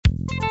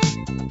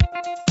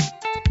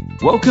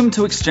Welcome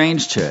to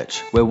Exchange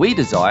Church, where we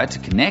desire to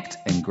connect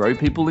and grow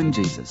people in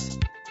Jesus.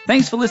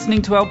 Thanks for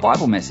listening to our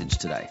Bible message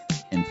today,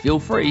 and feel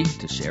free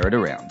to share it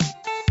around.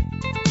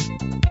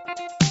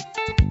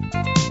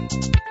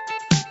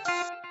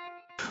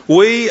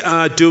 We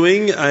are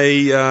doing could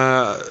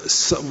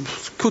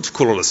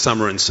call it a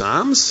summer in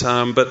Psalms,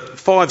 but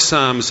 5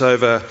 Psalms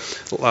over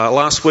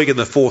last week and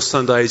the 4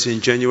 Sundays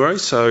in January.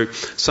 So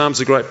Psalms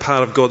are a great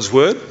part of God's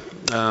Word.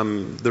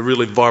 The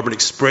really vibrant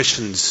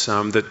expressions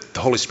that the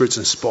Holy Spirit's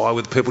inspired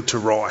with people to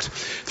write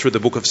through the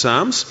book of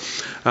Psalms.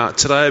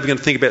 Today we're going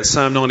to think about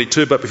Psalm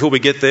 92, but before we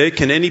get there,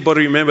 can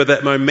anybody remember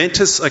that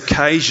momentous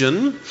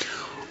occasion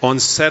on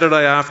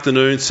Saturday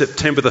afternoon,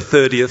 September the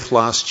 30th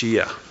last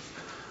year?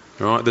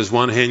 All right, there's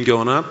one hand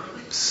going up.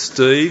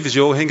 Steve, is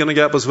your hand going to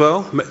go up as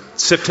well?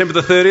 September the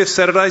 30th,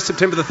 Saturday,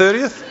 September the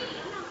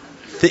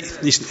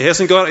 30th? He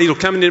hasn't got it. It'll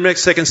come in the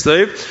next second,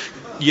 Steve.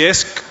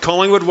 Yes,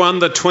 Collingwood won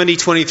the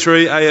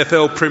 2023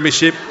 AFL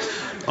Premiership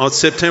on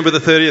September the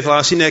 30th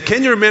last year. Now,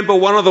 can you remember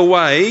one of the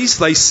ways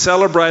they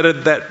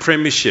celebrated that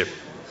premiership?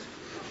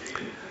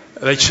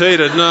 They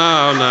cheated.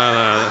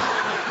 No.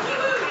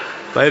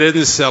 They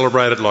didn't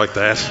celebrate it like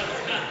that.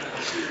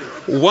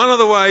 One of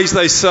the ways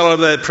they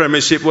celebrated that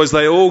premiership was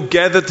they all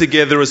gathered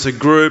together as a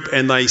group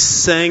and they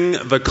sang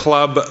the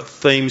club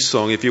theme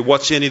song. If you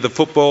watch any of the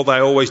football, they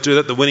always do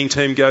that. The winning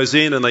team goes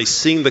in and they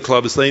sing the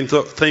club's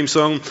theme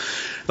song.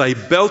 They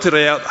belt it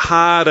out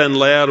hard and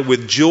loud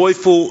with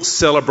joyful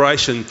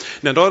celebration.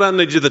 Now, not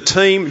only did the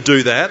team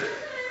do that,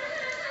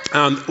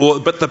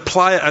 but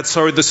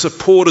the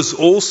supporters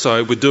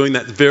also were doing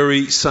that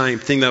very same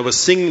thing. They were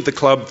singing the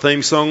club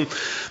theme song.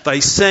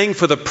 They sang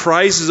for the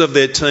praises of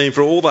their team,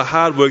 for all the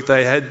hard work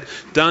they had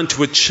done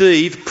to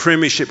achieve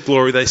premiership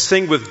glory. They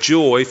sang with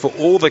joy for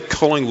all that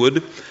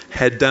Collingwood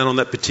had done on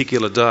that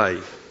particular day.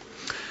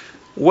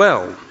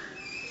 Well,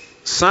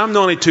 Psalm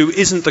 92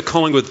 isn't the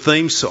Collingwood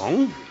theme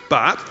song,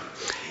 but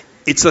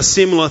it's a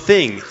similar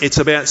thing. It's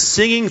about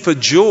singing for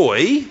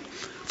joy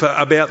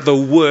about the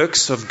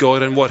works of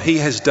God and what He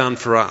has done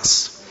for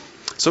us.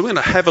 So we're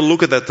going to have a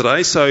look at that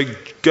today. So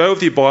go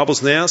with your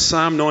Bibles now,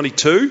 Psalm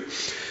 92,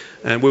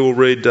 and we will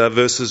read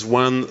verses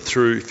 1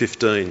 through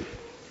 15.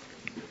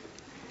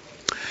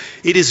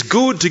 It is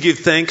good to give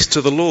thanks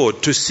to the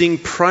Lord, to sing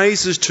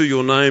praises to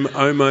your name,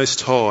 O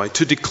Most High,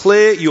 to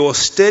declare your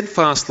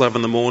steadfast love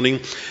in the morning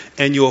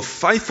and your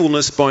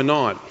faithfulness by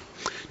night,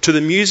 to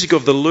the music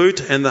of the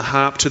lute and the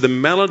harp, to the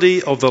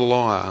melody of the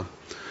lyre.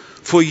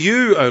 For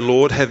you, O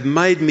Lord, have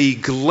made me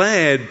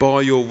glad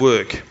by your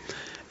work.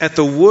 At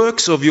the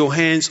works of your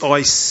hands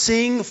I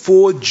sing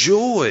for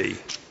joy.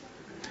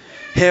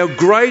 How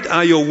great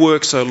are your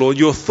works, O Lord!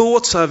 Your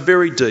thoughts are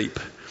very deep.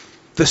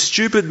 The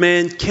stupid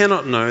man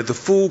cannot know, the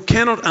fool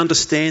cannot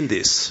understand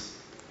this,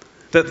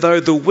 that though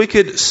the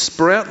wicked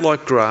sprout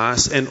like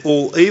grass and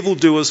all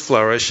evildoers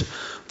flourish,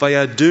 they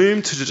are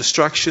doomed to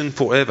destruction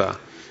forever.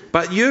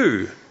 But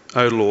you,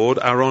 O Lord,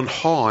 are on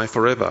high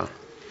forever.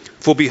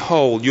 For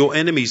behold, your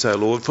enemies, O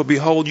Lord, for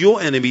behold,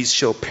 your enemies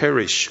shall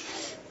perish.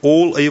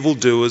 All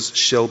evildoers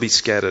shall be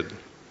scattered.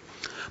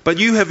 But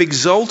you have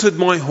exalted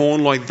my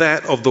horn like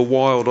that of the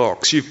wild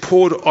ox. You've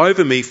poured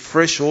over me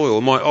fresh oil.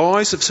 My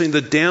eyes have seen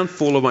the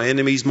downfall of my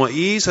enemies. My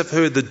ears have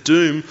heard the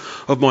doom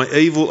of my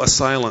evil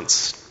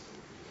assailants.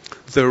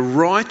 The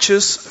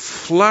righteous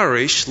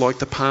flourish like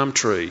the palm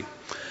tree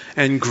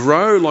and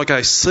grow like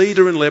a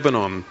cedar in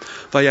Lebanon.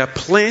 They are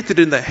planted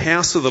in the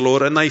house of the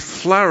Lord, and they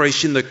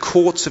flourish in the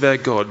courts of our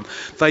God.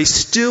 They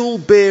still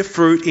bear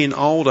fruit in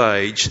old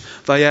age.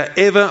 They are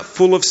ever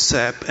full of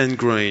sap and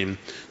green,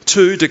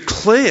 to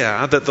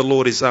declare that the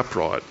Lord is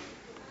upright.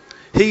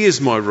 He is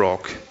my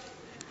rock,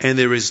 and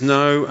there is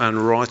no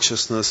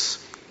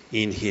unrighteousness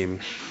in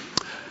him.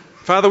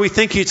 Father, we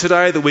thank you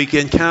today that we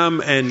can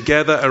come and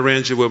gather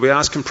around your word. We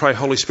ask and pray,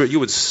 Holy Spirit, you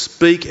would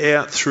speak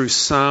out through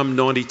Psalm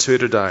 92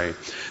 today,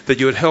 that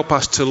you would help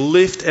us to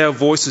lift our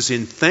voices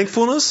in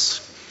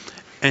thankfulness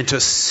and to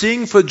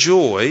sing for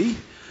joy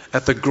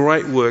at the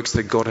great works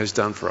that God has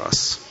done for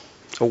us.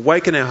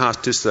 Awaken our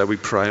hearts just today, we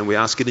pray, and we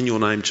ask it in your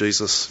name,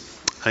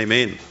 Jesus.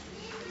 Amen.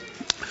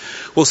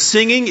 Well,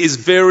 singing is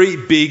very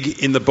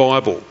big in the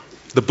Bible.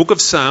 The book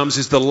of Psalms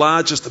is the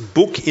largest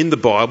book in the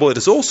Bible. It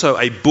is also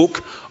a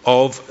book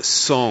of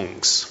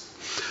songs.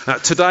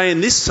 Today in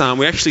this psalm,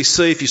 we actually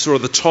see, if you saw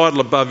the title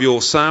above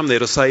your psalm there,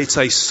 to say it's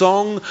a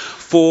song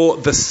for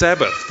the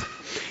Sabbath.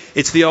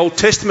 It's the Old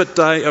Testament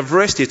day of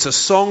rest. It's a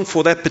song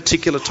for that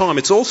particular time.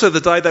 It's also the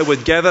day they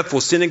would gather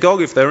for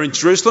synagogue. If they were in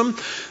Jerusalem,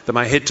 they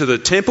may head to the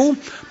temple.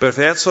 But if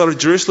they're outside of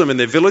Jerusalem in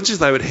their villages,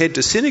 they would head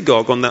to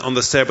synagogue on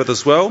the Sabbath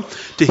as well,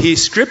 to hear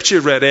scripture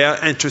read out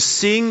and to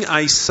sing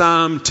a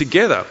psalm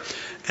together.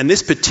 And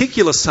this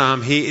particular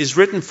psalm here is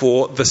written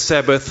for the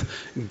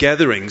Sabbath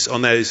gatherings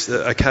on those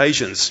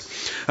occasions.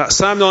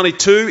 Psalm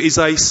 92 is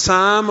a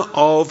psalm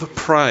of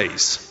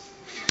praise.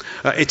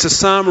 It's a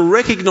psalm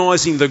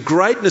recognising the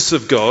greatness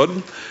of God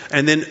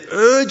and then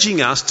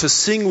urging us to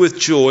sing with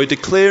joy,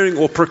 declaring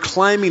or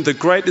proclaiming the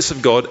greatness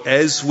of God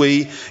as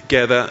we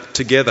gather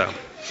together.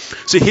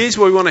 So here's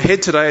where we want to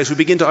head today as we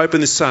begin to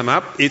open this psalm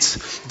up.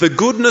 It's the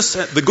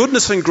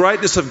goodness and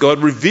greatness of God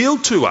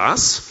revealed to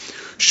us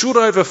should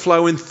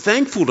overflow in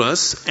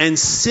thankfulness and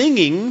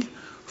singing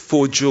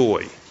for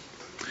joy.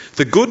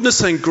 The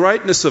goodness and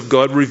greatness of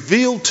God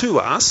revealed to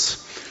us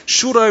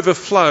should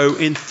overflow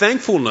in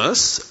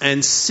thankfulness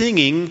and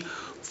singing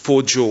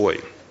for joy.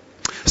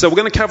 So we're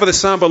going to cover the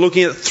psalm by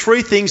looking at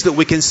three things that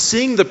we can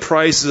sing the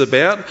praises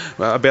about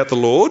the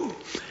Lord.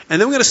 And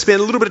then we're going to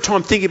spend a little bit of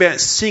time thinking about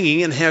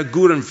singing and how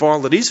good and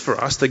vital it is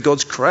for us that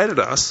God's created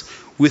us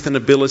with an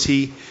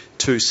ability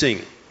to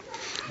sing.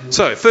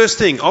 So first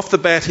thing, off the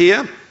bat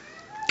here,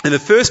 in the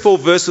first 4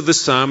 verses of the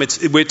psalm,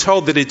 we're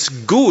told that it's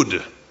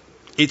good.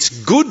 It's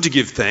good to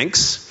give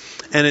thanks,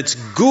 and it's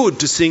good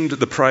to sing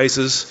the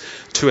praises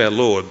to our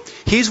Lord.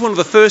 Here's one of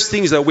the first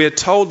things that we're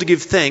told to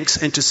give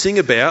thanks and to sing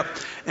about,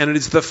 and it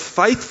is the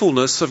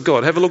faithfulness of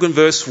God. Have a look in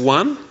verse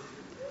 1.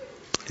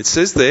 It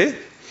says there,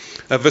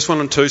 verse 1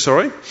 and 2,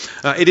 sorry.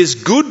 It is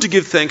good to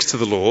give thanks to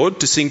the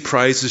Lord, to sing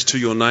praises to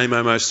your name,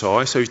 O Most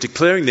High. So he's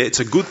declaring that it's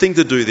a good thing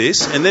to do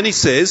this. And then he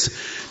says,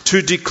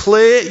 to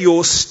declare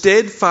your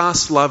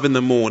steadfast love in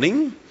the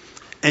morning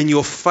and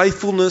your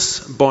faithfulness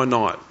by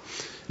night.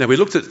 Now, we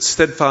looked at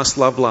steadfast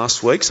love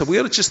last week, so we've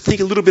got to just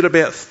think a little bit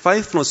about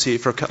faithfulness here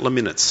for a couple of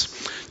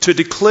minutes. To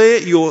declare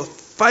your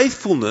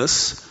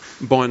faithfulness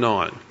by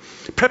night.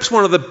 Perhaps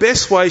one of the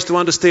best ways to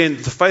understand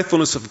the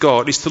faithfulness of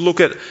God is to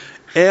look at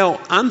our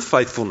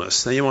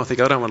unfaithfulness. Now, you might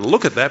think, I don't want to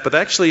look at that, but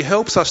that actually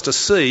helps us to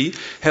see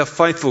how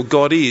faithful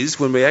God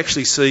is when we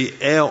actually see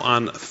our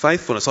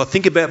unfaithfulness. I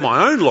think about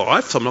my own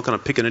life, so I'm not going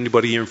to pick on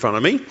anybody here in front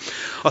of me.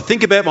 I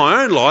think about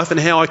my own life and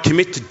how I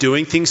commit to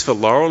doing things for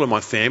Laurel and my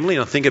family,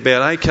 and I think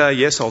about, okay,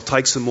 yes, I'll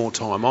take some more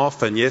time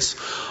off, and yes,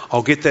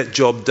 I'll get that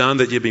job done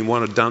that you've been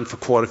wanting done for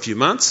quite a few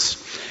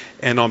months,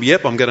 and I'm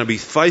going to be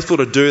faithful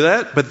to do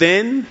that, but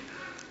then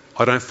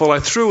I don't follow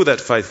through with that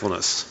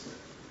faithfulness.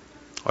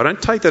 I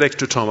don't take that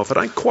extra time off. I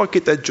don't quite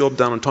get that job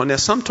done on time. Now,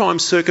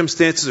 sometimes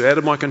circumstances are out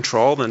of my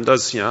control and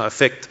does,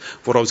 affect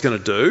what I was going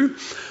to do.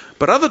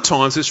 But other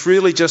times it's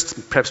really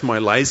just perhaps my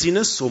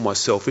laziness or my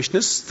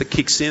selfishness that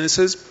kicks in and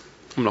says,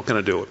 I'm not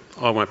going to do it.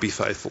 I won't be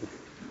faithful.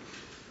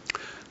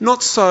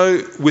 Not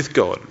so with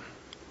God.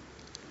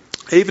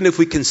 Even if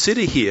we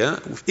consider here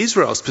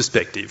Israel's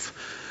perspective,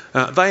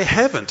 they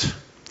haven't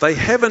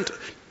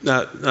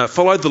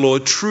followed the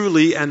Lord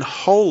truly and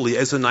wholly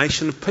as a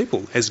nation of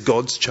people, as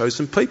God's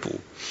chosen people.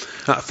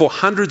 For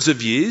hundreds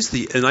of years,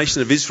 the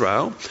nation of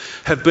Israel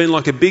have been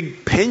like a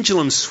big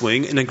pendulum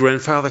swing in a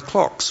grandfather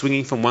clock,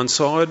 swinging from one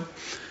side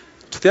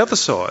to the other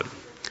side.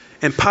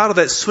 And part of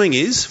that swing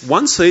is,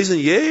 one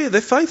season,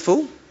 they're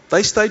faithful,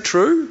 they stay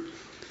true,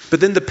 but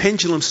then the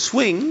pendulum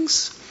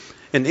swings,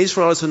 and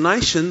Israel as a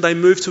nation, they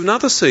move to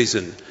another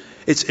season.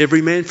 It's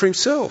every man for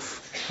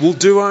himself. We'll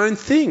do our own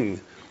thing.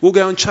 We'll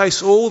go and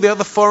chase all the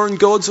other foreign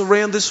gods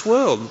around this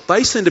world.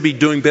 They seem to be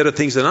doing better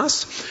things than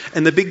us.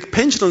 And the big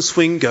pendulum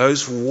swing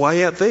goes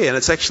way out there. And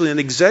it's actually an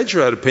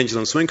exaggerated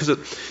pendulum swing because it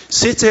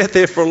sits out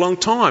there for a long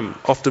time,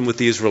 often with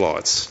the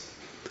Israelites.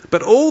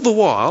 But all the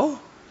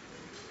while,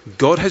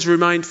 God has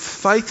remained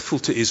faithful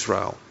to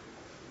Israel.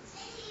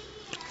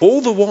 All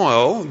the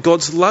while,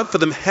 God's love for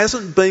them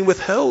hasn't been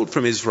withheld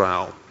from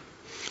Israel.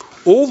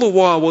 All the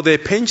while their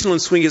pendulum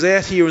swing is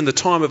out here in the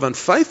time of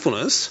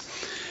unfaithfulness,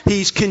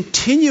 He's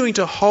continuing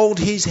to hold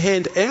his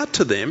hand out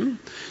to them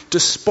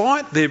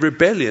despite their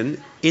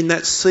rebellion in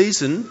that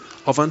season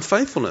of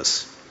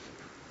unfaithfulness.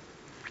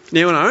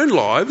 Now, in our own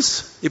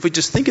lives, if we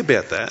just think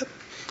about that,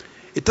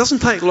 it doesn't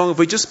take long if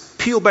we just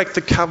peel back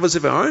the covers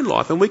of our own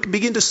life and we can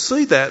begin to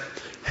see that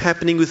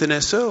happening within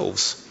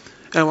ourselves,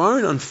 our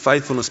own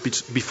unfaithfulness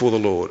before the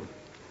Lord.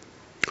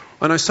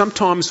 I know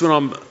sometimes when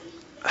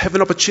I have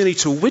an opportunity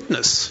to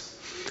witness,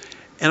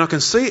 and I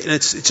can see it and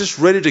it's just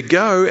ready to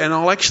go, and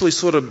I'll actually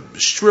sort of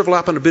shrivel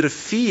up in a bit of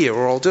fear,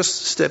 or I'll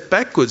just step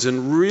backwards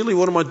and really,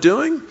 what am I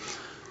doing?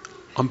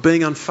 I'm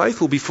being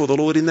unfaithful before the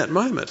Lord in that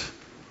moment.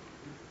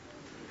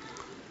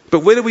 But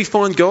where do we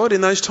find God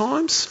in those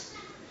times?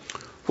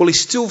 Well,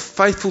 He's still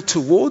faithful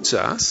towards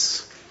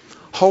us,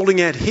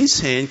 holding out His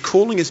hand,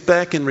 calling us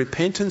back in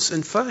repentance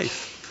and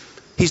faith.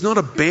 He's not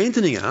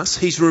abandoning us.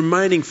 He's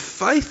remaining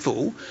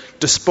faithful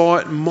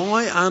despite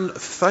my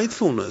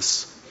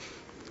unfaithfulness.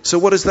 So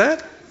what is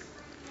that?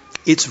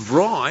 It's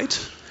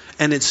right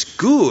and it's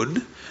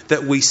good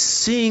that we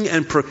sing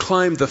and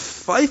proclaim the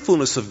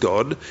faithfulness of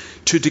God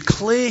to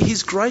declare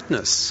His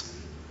greatness.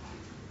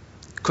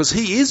 Because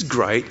He is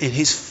great in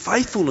His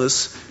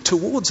faithfulness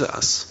towards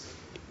us.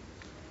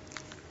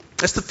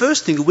 That's the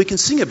first thing that we can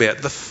sing about,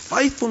 the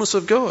faithfulness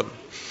of God.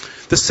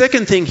 The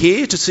second thing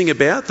here to sing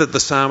about that the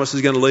psalmist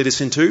is going to lead us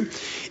into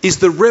is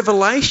the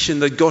revelation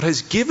that God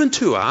has given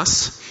to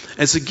us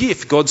as a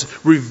gift. God's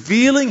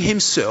revealing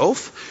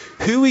Himself,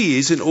 who He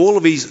is in all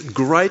of His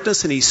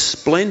greatness and His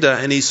splendour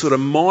and His sort of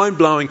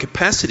mind-blowing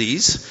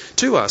capacities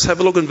to us.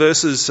 Have a look in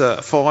verses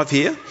 5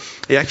 here.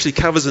 He actually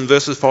covers in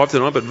verses 5 to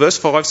 9, but verse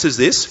 5 says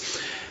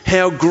this: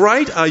 "How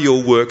great are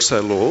your works, O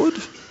Lord!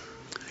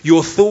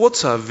 Your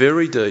thoughts are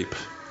very deep.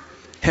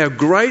 How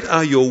great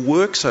are your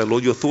works, O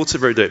Lord, your thoughts are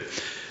very deep.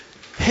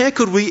 How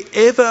could we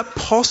ever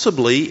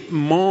possibly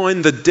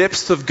mine the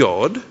depths of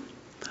God,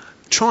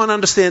 try and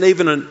understand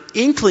even an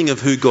inkling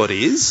of who God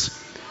is,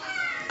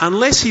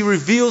 unless he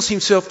reveals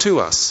himself to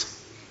us,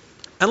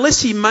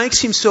 unless he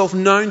makes himself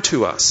known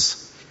to us?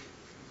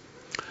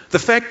 The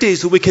fact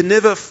is that we can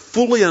never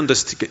fully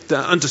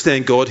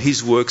understand God,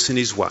 his works and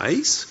his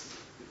ways.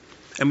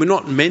 And we're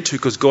not meant to,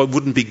 because God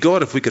wouldn't be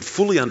God if we could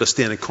fully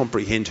understand and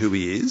comprehend who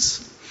he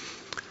is.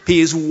 He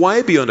is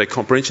way beyond our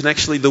comprehension.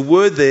 Actually, the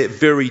word there,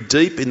 very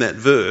deep in that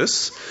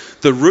verse,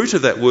 the root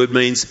of that word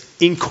means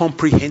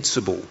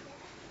incomprehensible,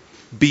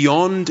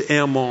 beyond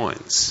our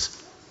minds.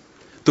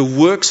 The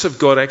works of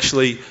God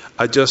actually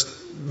are just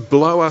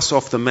blow us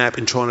off the map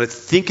in trying to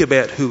think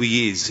about who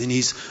he is, in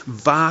his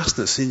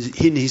vastness,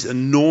 in his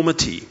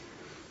enormity.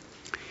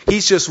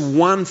 He's just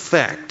one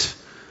fact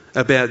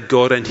about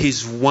God and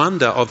his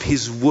wonder of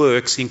his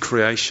works in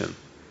creation.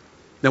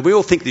 Now, we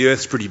all think the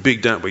Earth's pretty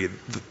big, don't we?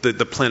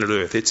 The planet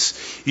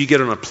Earth. You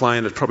get on a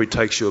plane, it probably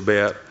takes you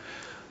about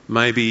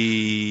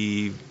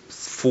maybe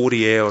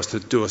 40 hours to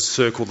do a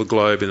circle the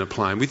globe in a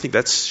plane. We think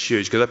that's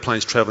huge because that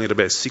plane's travelling at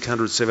about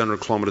 600,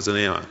 700 kilometres an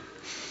hour.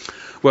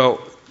 Well,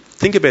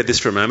 think about this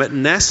for a moment.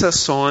 NASA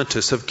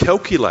scientists have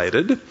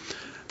calculated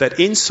that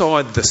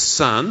inside the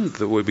sun,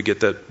 where we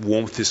get that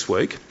warmth this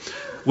week,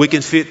 we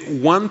can fit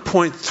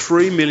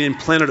 1.3 million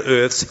planet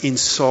Earths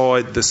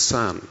inside the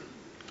sun.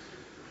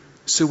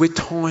 So we're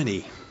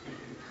tiny.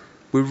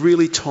 We're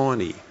really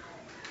tiny.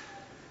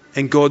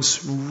 And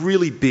God's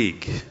really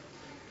big,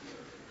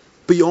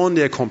 beyond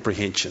our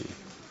comprehension.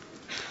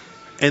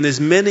 And there's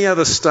many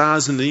other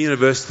stars in the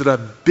universe that are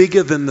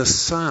bigger than the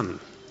sun.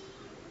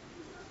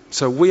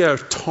 So we are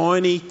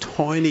tiny,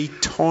 tiny,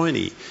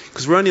 tiny,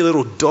 because we're only a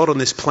little dot on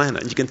this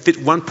planet. And you can fit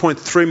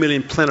 1.3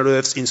 million planet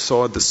Earths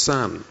inside the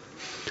sun.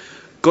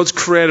 God's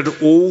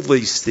created all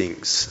these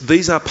things.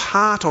 These are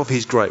part of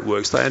his great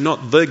works. They are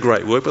not the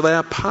great work, but they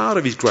are part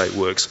of his great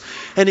works.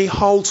 And he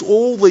holds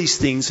all these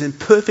things in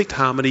perfect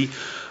harmony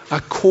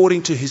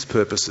according to his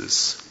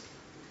purposes.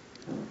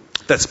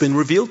 That's been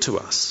revealed to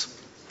us.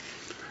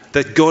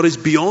 That God is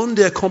beyond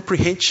our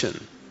comprehension.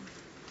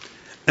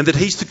 And that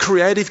he's the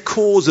creative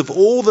cause of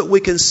all that we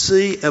can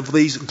see of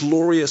these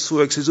glorious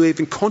works as we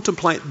even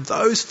contemplate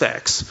those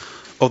facts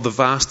of the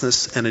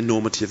vastness and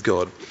enormity of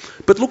God.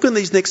 But look in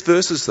these next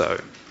verses though.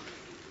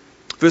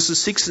 Verses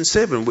 6 and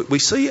 7, we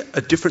see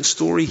a different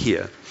story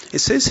here. It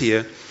says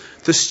here,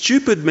 the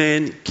stupid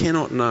man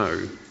cannot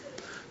know.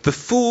 The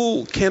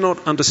fool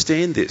cannot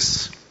understand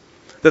this,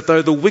 that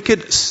though the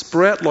wicked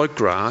sprout like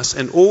grass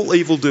and all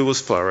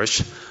evildoers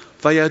flourish,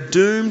 they are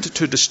doomed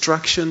to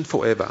destruction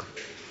forever.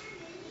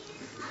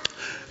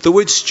 The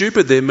word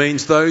stupid there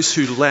means those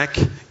who lack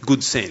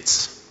good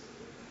sense.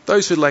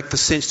 Those who lack the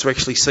sense to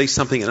actually see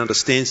something and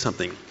understand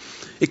something.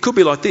 It could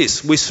be like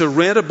this. We're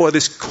surrounded by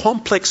this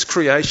complex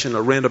creation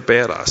around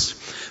about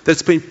us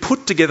that's been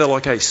put together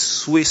like a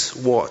Swiss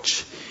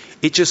watch.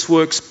 It just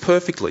works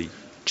perfectly,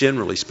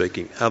 generally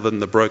speaking, other than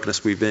the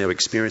brokenness we're now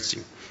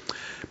experiencing.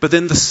 But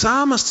then the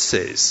psalmist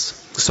says,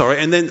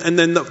 and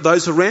then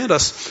those around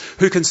us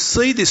who can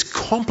see this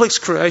complex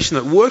creation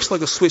that works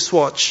like a Swiss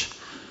watch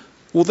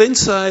will then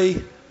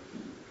say,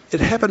 it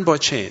happened by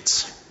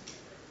chance.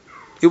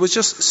 It was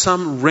just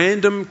some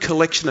random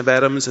collection of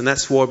atoms, and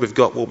that's why we've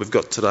got what we've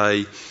got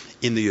today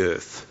in the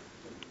earth.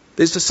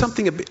 There's just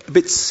something a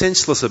bit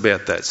senseless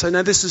about that. So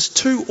now this is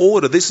too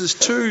ordered, this is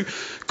too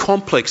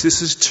complex,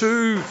 this is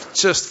too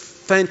just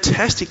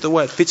fantastic the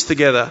way it fits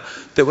together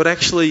that would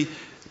actually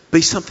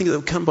be something that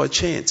would come by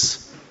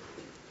chance.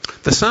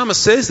 The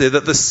psalmist says there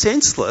that the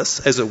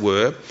senseless, as it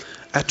were,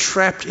 are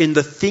trapped in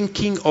the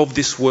thinking of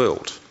this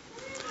world.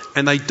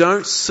 And they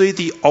don't see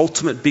the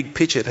ultimate big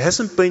picture. It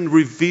hasn't been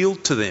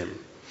revealed to them.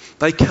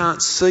 They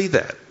can't see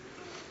that.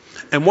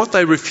 And what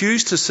they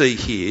refuse to see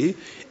here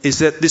is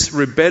that this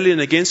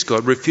rebellion against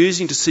God,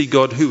 refusing to see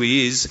God who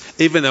he is,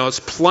 even though it's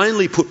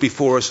plainly put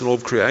before us in all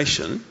of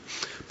creation,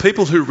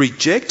 people who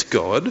reject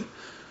God,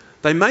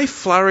 they may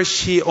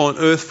flourish here on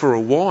earth for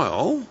a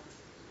while,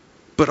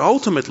 but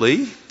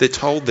ultimately, they're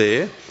told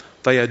there,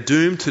 they are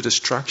doomed to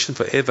destruction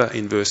forever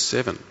in verse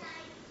 7.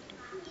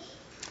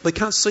 They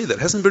can't see that.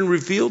 It hasn't been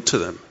revealed to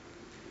them.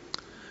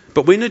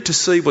 But we need to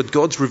see what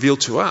God's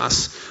revealed to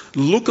us.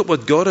 Look at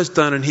what God has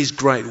done in his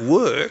great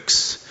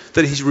works,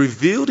 that he's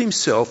revealed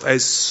himself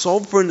as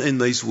sovereign in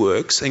these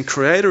works and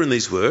creator in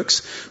these works.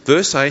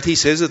 Verse 8, he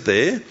says it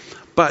there,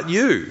 but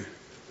you.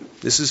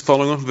 This is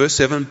following on from verse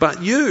 7.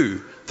 But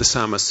you, the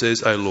psalmist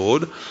says, O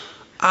Lord,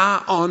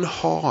 are on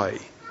high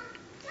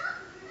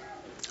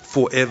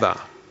forever.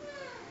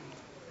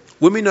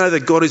 When we know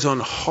that God is on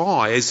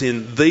high, as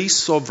in the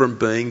sovereign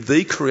being,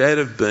 the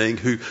creative being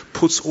who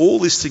puts all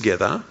this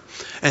together,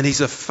 and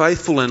he's a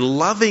faithful and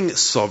loving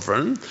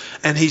sovereign,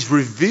 and he's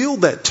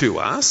revealed that to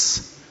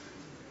us,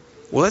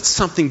 well, that's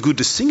something good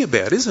to sing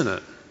about, isn't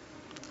it?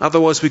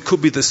 Otherwise, we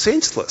could be the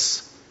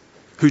senseless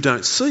who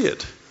don't see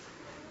it,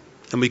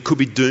 and we could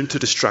be doomed to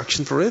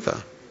destruction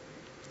forever.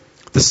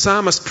 The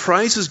psalmist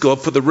praises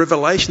God for the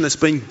revelation that's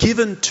been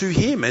given to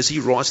him as he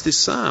writes this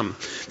psalm.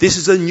 This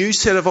is a new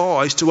set of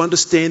eyes to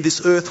understand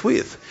this earth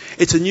with.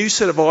 It's a new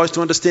set of eyes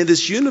to understand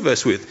this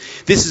universe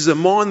with. This is a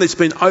mind that's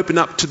been opened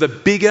up to the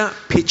bigger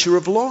picture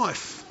of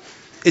life.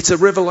 It's a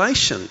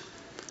revelation.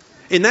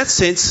 In that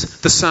sense,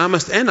 the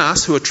psalmist and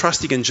us who are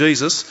trusting in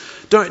Jesus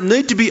don't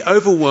need to be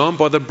overwhelmed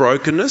by the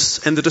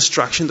brokenness and the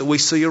destruction that we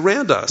see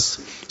around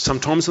us.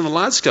 Sometimes on a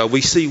large scale,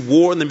 we see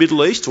war in the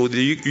Middle East or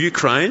the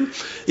Ukraine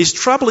is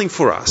troubling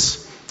for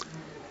us.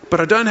 But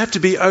I don't have to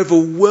be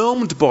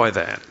overwhelmed by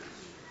that.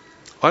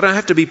 I don't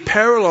have to be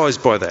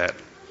paralysed by that.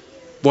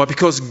 Why?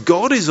 Because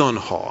God is on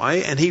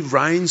high and he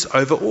reigns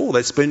over all.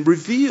 That's been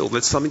revealed.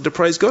 That's something to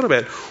praise God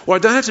about. Or I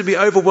don't have to be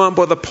overwhelmed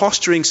by the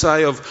posturing,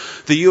 say,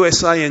 of the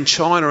USA and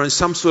China and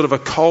some sort of a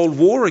Cold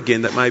War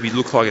again that maybe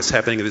looks like it's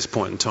happening at this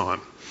point in time.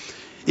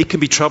 It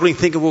can be troubling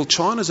thinking, well,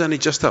 China's only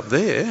just up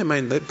there. I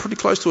mean, they're pretty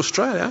close to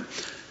Australia.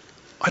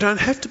 I don't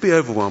have to be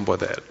overwhelmed by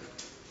that.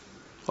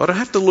 I don't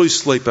have to lose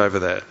sleep over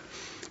that.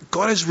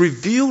 God has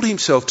revealed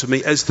himself to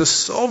me as the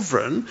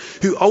sovereign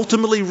who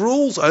ultimately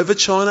rules over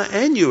China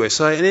and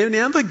USA and any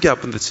other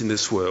government that's in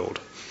this world.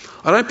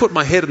 I don't put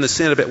my head in the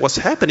sand about what's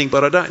happening,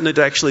 but I don't need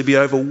to actually be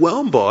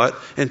overwhelmed by it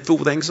and filled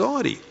with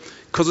anxiety,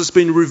 because it's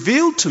been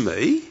revealed to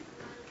me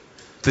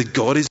that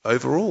God is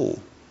over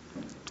all.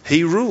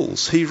 He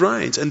rules, he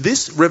reigns. And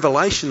this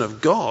revelation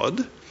of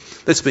God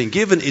that's been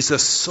given is a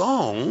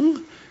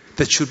song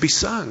that should be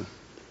sung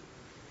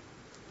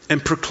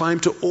and proclaim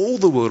to all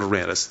the world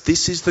around us,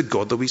 this is the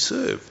God that we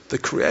serve, the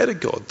Creator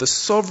God, the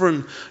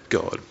sovereign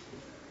God.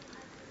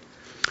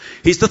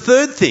 Here's the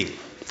third thing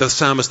the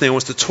psalmist now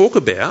wants to talk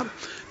about,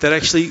 that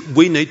actually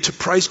we need to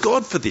praise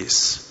God for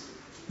this.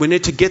 We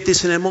need to get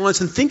this in our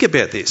minds and think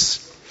about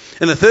this.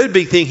 And the third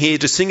big thing here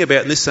to sing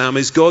about in this psalm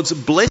is God's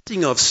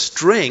blessing of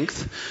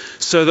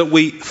strength so that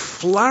we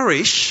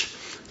flourish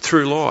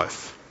through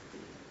life.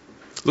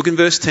 Look in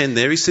verse 10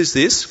 there, he says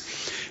this,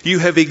 you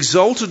have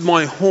exalted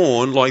my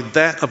horn like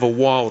that of a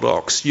wild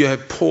ox. You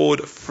have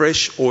poured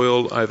fresh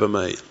oil over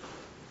me.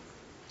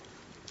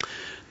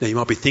 Now you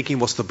might be thinking,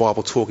 what's the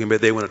Bible talking about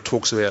there when it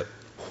talks about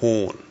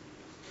horn?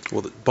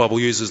 Well, the Bible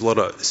uses a lot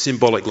of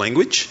symbolic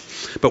language.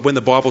 But when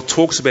the Bible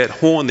talks about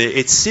horn there,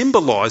 it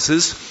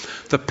symbolises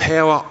the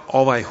power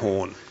of a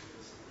horn,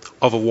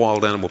 of a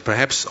wild animal.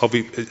 Perhaps,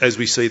 as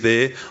we see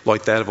there,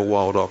 like that of a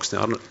wild ox.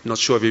 Now, I'm not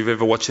sure if you've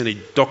ever watched any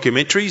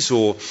documentaries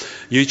or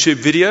YouTube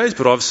videos,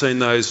 but I've seen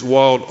those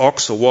wild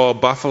ox or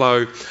wild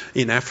buffalo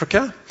in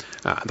Africa.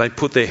 They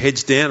put their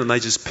heads down and they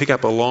just pick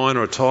up a lion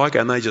or a tiger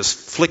and they just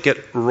flick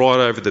it right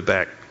over the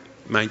back.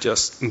 I mean,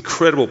 just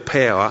incredible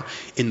power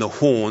in the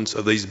horns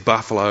of these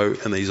buffalo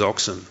and these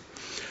oxen.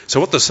 So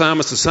what the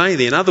psalmist is saying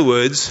there, in other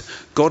words,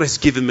 God has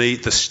given me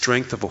the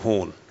strength of a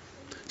horn.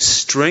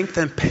 Strength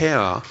and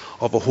power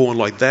of a horn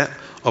like that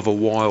of a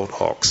wild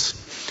ox.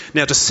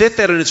 Now, to set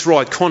that in its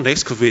right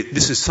context, because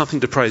this is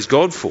something to praise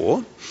God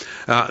for,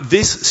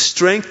 this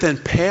strength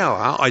and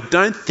power, I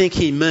don't think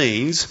he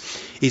means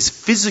is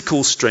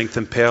physical strength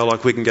and power,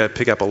 like we can go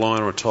pick up a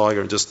lion or a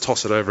tiger and just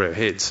toss it over our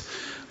heads.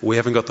 We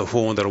haven't got the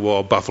horn that a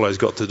wild buffalo's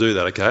got to do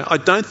that, okay? I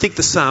don't think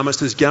the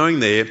psalmist is going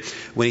there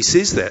when he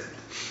says that.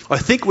 I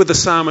think where the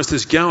psalmist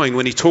is going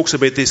when he talks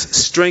about this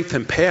strength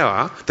and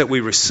power that we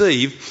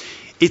receive,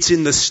 it's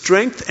in the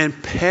strength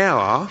and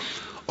power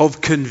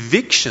of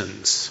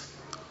convictions,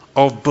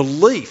 of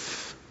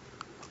belief,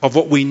 of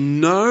what we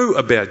know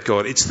about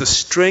God. It's the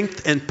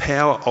strength and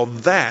power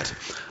of that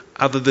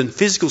other than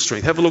physical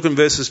strength. Have a look in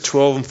verses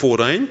 12 and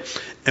 14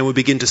 and we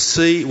begin to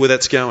see where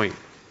that's going.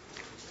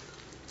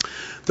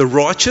 The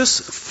righteous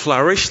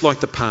flourish like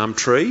the palm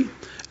tree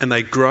and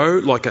they grow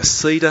like a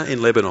cedar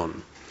in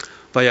Lebanon.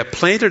 They are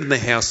planted in the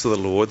house of the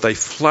Lord. They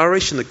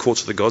flourish in the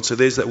courts of the God. So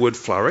there's that word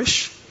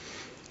flourish.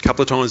 A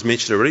couple of times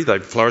mentioned already. They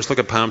flourish like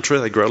a palm tree.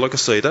 They grow like a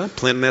cedar.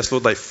 Planted in the house of the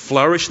Lord. They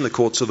flourish in the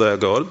courts of their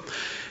God.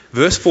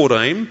 Verse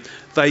 14.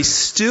 They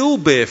still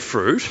bear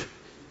fruit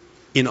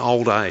in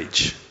old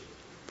age.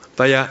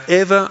 They are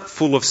ever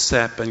full of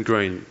sap and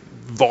green.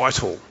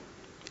 Vital.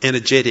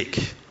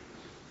 Energetic.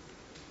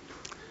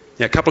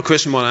 Now, a couple of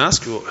questions I might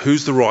ask. Well,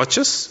 who's the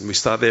righteous? And we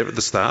start there at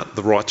the start.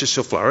 The righteous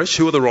shall flourish.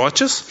 Who are the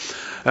righteous?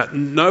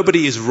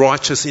 Nobody is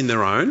righteous in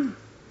their own.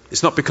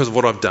 It's not because of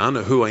what I've done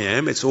or who I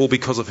am. It's all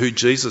because of who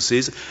Jesus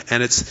is.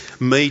 And it's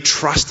me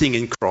trusting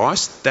in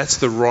Christ. That's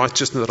the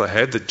righteousness that I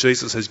have, that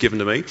Jesus has given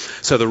to me.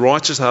 So the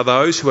righteous are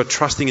those who are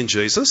trusting in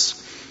Jesus.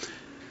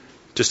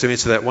 Just to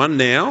answer that one.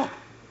 Now,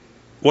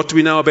 what do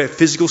we know about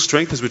physical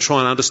strength as we try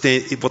and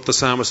understand what the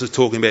psalmist is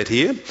talking about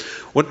here?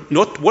 What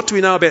do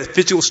we know about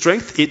physical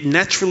strength? It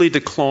naturally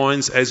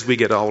declines as we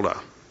get older.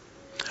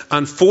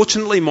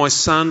 Unfortunately, my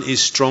son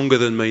is stronger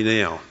than me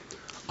now.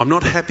 I'm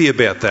not happy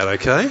about that,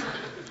 okay?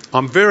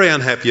 I'm very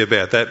unhappy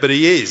about that, but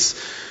he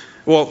is.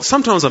 Well,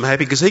 sometimes I'm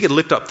happy because he can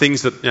lift up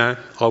things that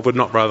I would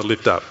not rather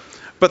lift up.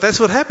 But that's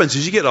what happens.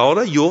 As you get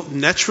older,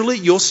 naturally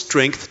your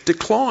strength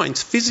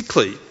declines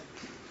physically.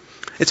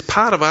 It's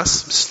part of us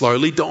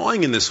slowly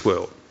dying in this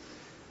world.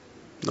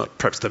 Not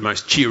perhaps the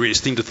most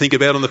cheeriest thing to think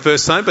about on the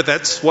first day, but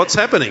that's what's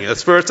happening.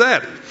 That's where it's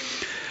at.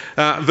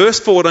 Verse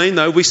 14,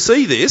 though, we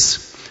see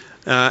this.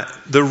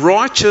 The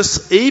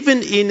righteous,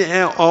 even in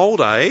our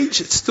old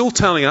age, it's still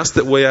telling us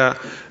that we are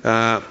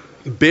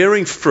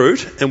bearing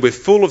fruit and we're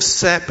full of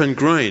sap and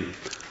green.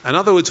 In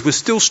other words, we're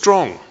still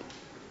strong.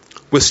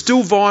 We're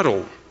still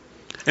vital.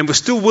 And we're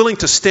still willing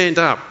to stand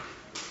up.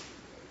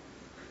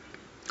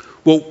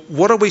 Well,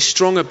 what are we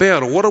strong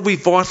about, or what are we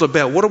vital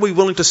about? What are we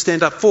willing to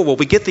stand up for? Well,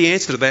 we get the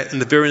answer to that in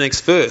the very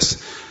next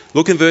verse.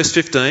 Look in verse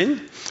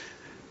 15.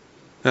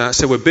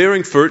 So we're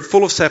bearing fruit,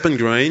 full of sap and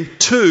green,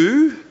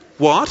 to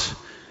what?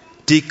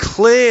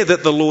 Declare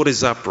that the Lord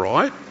is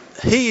upright.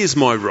 He is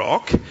my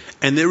rock,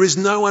 and there is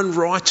no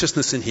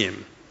unrighteousness in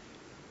him.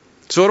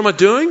 So what am I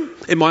doing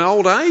in my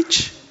old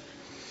age?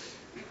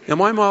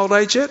 Am I in my old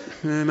age yet?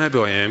 Maybe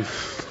I am.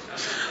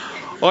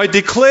 I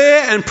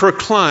declare and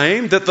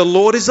proclaim that the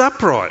Lord is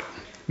upright,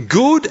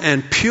 good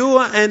and pure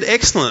and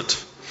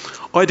excellent.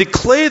 I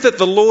declare that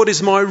the Lord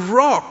is my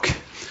rock.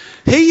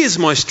 He is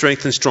my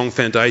strength and strong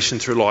foundation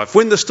through life.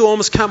 When the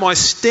storms come, I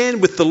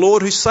stand with the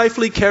Lord who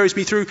safely carries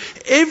me through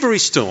every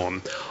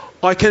storm.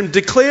 I can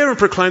declare and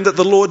proclaim that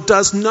the Lord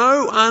does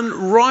no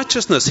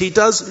unrighteousness. He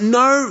does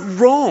no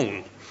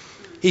wrong.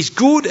 He's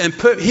good and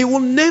he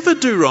will never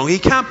do wrong. He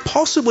can't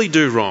possibly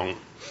do wrong.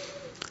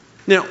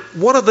 Now,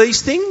 what are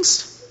these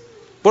things?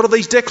 What are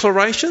these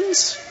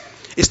declarations?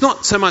 It's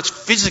not so much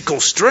physical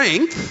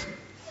strength.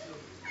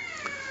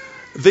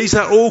 These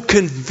are all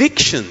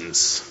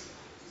convictions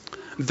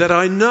that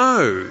I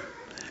know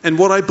and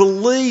what I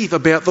believe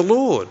about the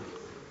Lord.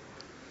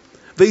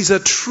 These are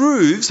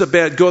truths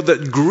about God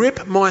that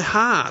grip my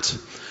heart.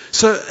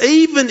 So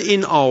even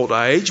in old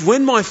age,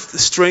 when my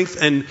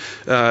strength and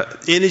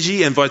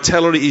energy and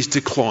vitality is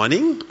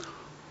declining,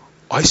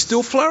 I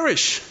still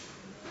flourish.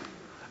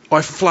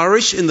 I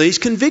flourish in these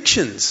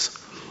convictions.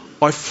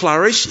 I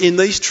flourish in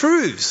these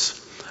truths.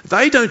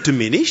 They don't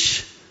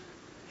diminish.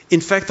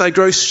 In fact, they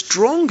grow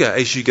stronger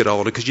as you get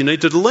older because you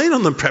need to lean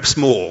on them perhaps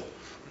more.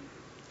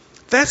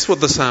 That's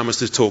what the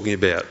psalmist is talking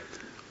about.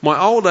 My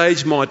old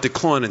age might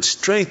decline in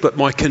strength, but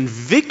my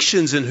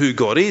convictions in who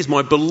God is,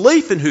 my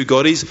belief in who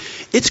God is,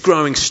 it's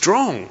growing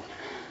strong.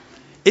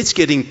 It's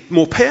getting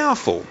more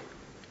powerful.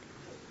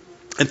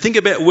 And think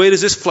about, where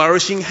does this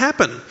flourishing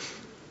happen?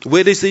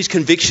 Where does these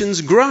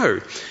convictions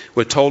grow?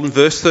 We're told in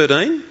verse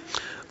 13,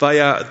 they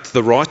are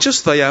the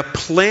righteous, they are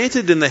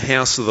planted in the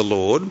house of the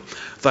Lord.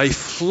 They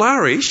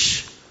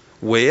flourish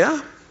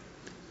where?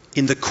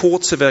 In the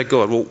courts of our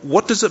God. Well,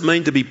 what does it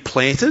mean to be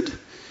planted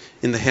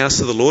in the house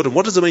of the Lord? And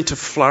what does it mean to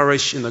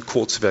flourish in the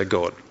courts of our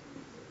God?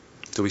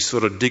 Do we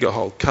sort of dig a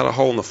hole, cut a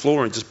hole in the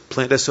floor and just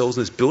plant ourselves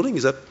in this building?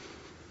 Is that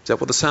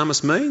what the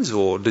psalmist means?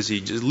 Or does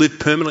he just live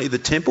permanently in the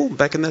temple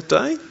back in that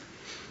day?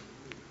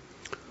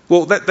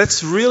 Well,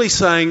 that's really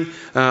saying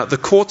the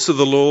courts of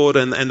the Lord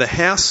and the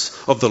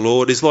house of the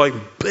Lord is like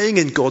being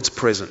in God's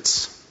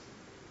presence.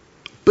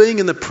 Being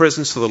in the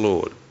presence of the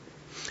Lord.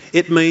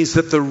 It means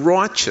that the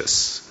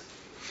righteous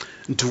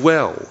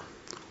dwell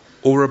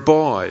or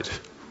abide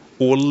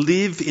or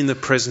live in the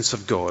presence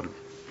of God.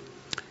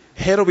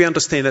 How do we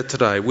understand that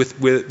today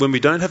when we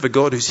don't have a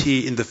God who's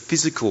here in the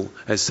physical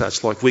as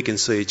such, like we can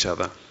see each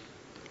other?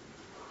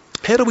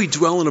 How do we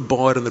dwell and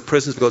abide in the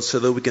presence of God so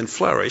that we can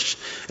flourish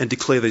and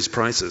declare these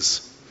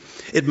praises?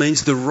 It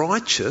means the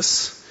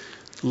righteous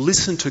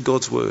listen to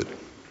God's word.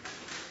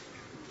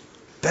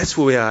 That's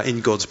where we are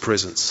in God's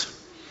presence.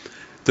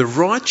 The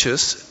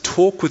righteous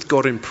talk with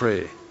God in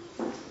prayer.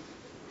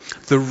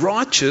 The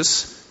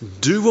righteous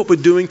do what we're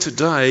doing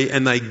today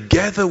and they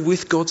gather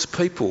with God's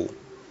people,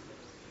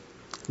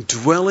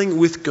 dwelling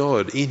with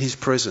God in his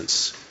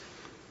presence.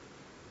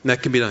 And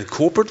that can be done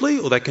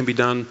corporately or that can be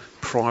done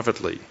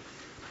privately.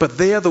 But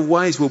they are the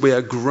ways where we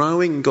are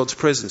growing in God's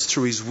presence,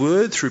 through his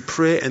word, through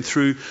prayer and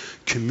through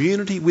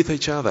community with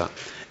each other.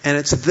 And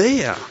it's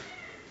there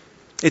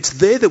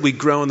that we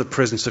grow in the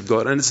presence of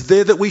God, and it's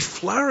there that we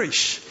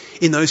flourish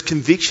in those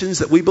convictions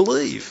that we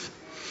believe.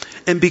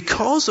 And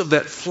because of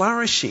that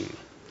flourishing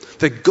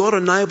that God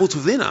enables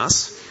within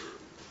us,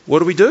 what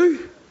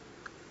do?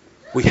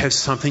 We have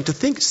something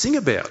to sing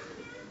about.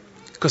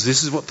 Because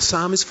this is what the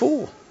psalm is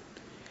for.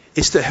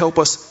 It's to help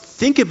us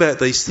think about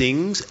these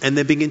things and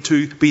then begin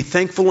to be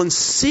thankful and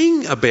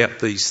sing about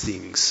these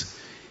things.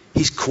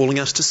 He's calling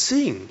us to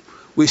sing.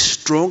 We're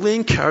strongly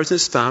encouraged in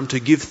this psalm to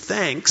give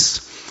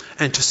thanks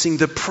and to sing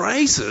the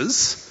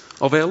praises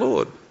of our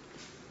Lord.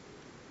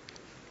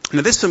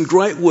 Now, there's some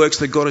great works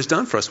that God has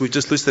done for us. We've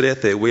just listed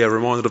out there. We are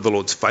reminded of the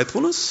Lord's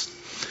faithfulness.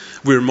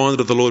 We're reminded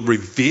of the Lord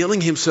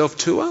revealing himself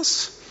to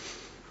us.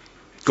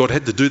 God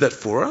had to do that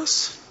for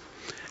us.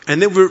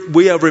 And then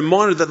we are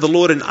reminded that the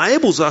Lord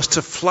enables us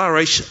to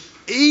flourish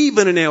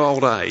even in our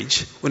old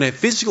age. When our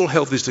physical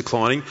health is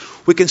declining,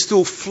 we can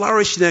still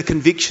flourish in our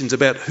convictions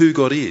about who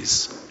God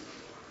is.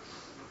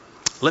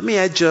 Let me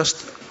add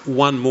just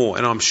one more,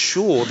 and I'm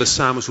sure the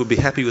psalmist will be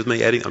happy with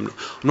me adding. I'm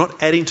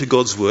not adding to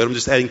God's word, I'm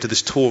just adding to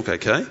this talk,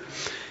 okay?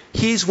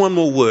 Here's one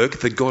more work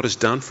that God has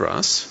done for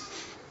us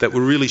that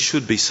really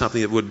should be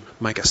something that would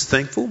make us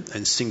thankful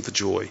and sing for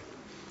joy.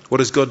 What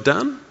has God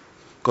done?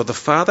 God the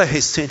Father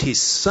has sent his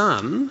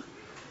Son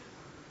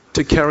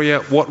to carry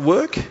out what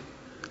work?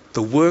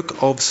 The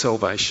work of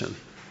salvation.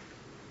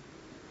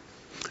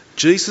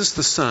 Jesus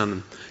the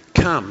Son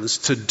comes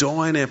to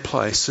die in our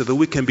place so that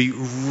we can be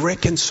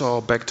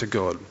reconciled back to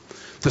God.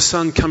 The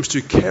Son comes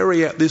to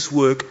carry out this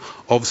work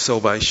of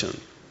salvation.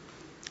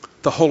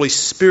 The Holy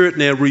Spirit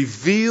now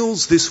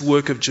reveals this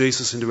work of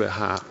Jesus into our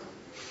heart.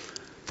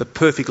 The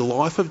perfect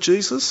life of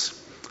Jesus,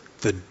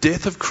 the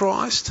death of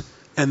Christ,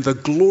 and the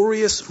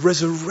glorious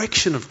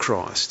resurrection of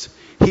Christ.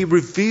 He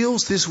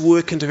reveals this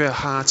work into our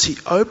hearts. He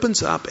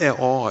opens up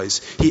our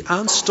eyes. He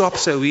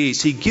unstops our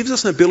ears. He gives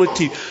us an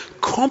ability to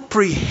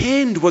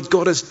comprehend what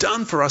God has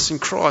done for us in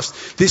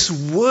Christ. This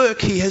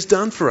work He has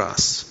done for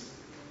us.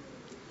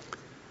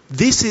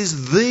 This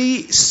is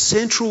the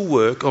central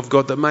work of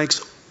God that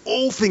makes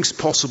all things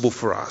possible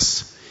for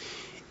us.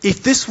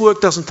 If this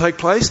work doesn't take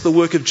place, the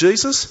work of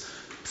Jesus,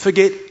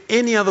 forget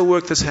any other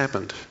work that's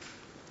happened.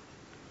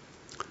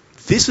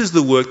 This is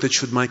the work that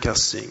should make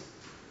us sing.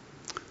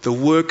 The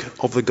work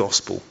of the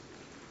gospel.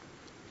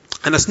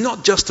 And it's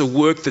not just a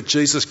work that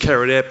Jesus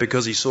carried out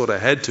because He sort of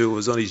had to, it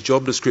was on His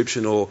job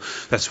description, or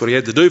that's what He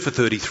had to do for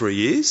 33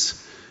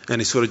 years, and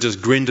He sort of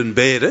just grinned and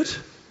bared it.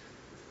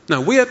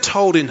 No, we are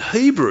told in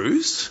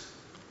Hebrews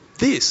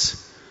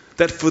this,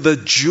 that for the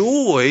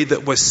joy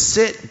that was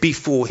set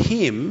before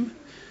Him,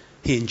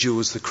 He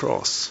endures the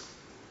cross.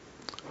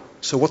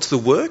 So what's the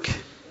work?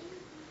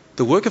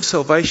 The work of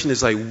salvation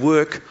is a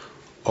work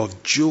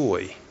of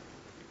joy.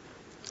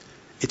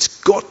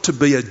 It's got to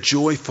be a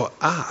joy for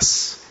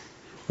us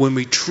when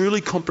we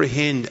truly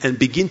comprehend and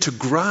begin to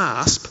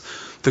grasp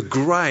the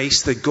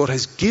grace that God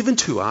has given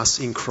to us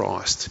in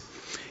Christ.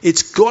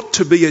 It's got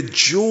to be a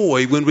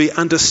joy when we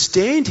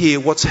understand here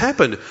what's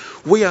happened.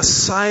 We are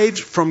saved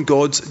from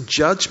God's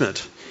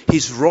judgment,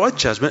 His right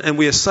judgment, and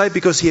we are saved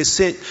because He has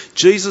sent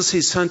Jesus,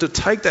 His Son, to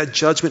take that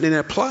judgment in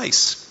our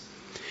place.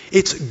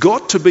 It's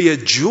got to be a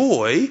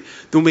joy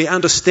when we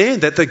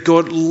understand that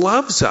God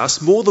loves us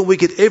more than we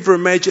could ever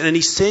imagine, and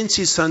He sends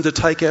His Son to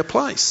take our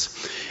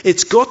place.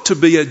 It's got to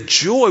be a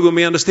joy when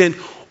we understand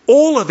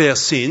all of our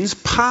sins,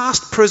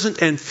 past,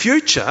 present and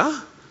future,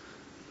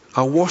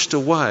 are washed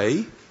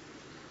away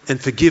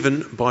and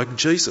forgiven by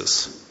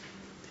Jesus.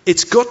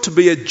 It's got to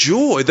be a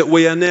joy that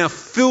we are now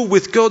filled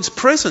with God's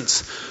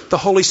presence. The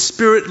Holy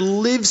Spirit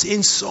lives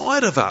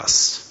inside of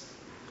us.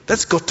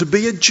 That's got to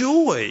be a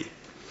joy.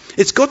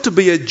 It's got to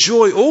be a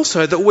joy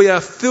also that we are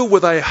filled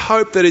with a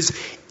hope that is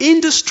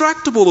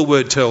indestructible, the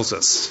Word tells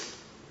us.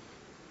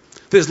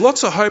 There's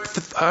lots of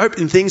hope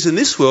in things in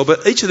this world,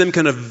 but each of them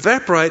can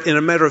evaporate in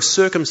a matter of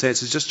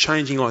circumstances, just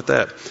changing like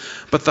that.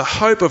 But the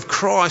hope of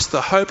Christ,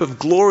 the hope of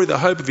glory, the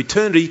hope of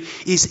eternity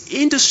is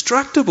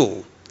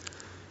indestructible.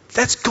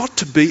 That's got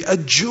to be a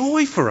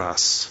joy for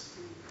us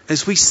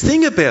as we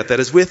sing about that,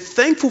 as we're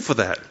thankful for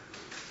that.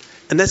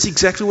 And that's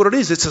exactly what it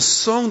is. It's a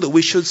song that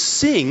we should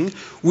sing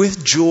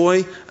with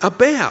joy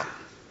about.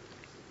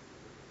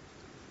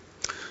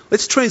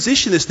 Let's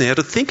transition this now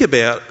to think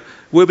about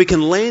where we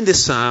can land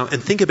this psalm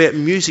and think about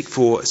music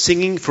for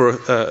singing for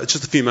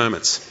just a few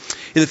moments.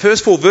 In the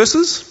first 4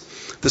 verses,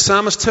 the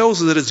psalmist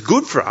tells us that it's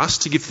good for us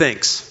to give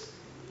thanks.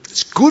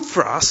 It's good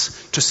for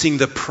us to sing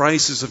the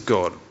praises of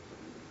God.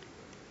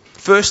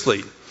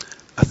 Firstly,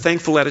 a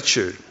thankful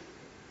attitude.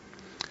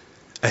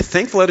 A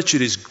thankful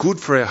attitude is good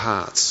for our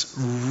hearts,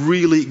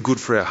 really good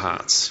for our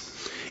hearts.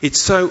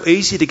 It's so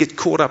easy to get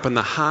caught up in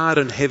the hard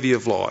and heavy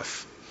of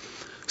life.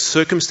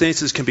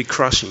 Circumstances can be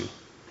crushing.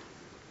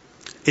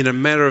 In a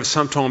matter of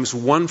sometimes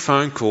one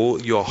phone call,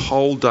 your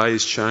whole day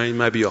is changed,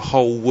 maybe your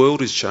whole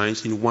world is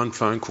changed in one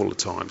phone call at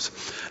times.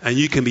 And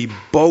you can be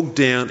bogged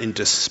down in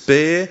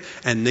despair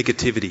and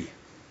negativity.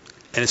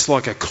 And it's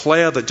like a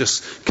cloud that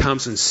just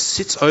comes and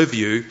sits over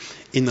you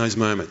in those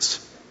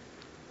moments.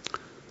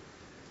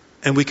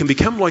 And we can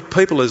become like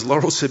people, as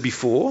Laurel said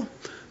before,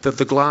 that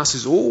the glass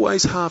is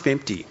always half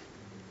empty.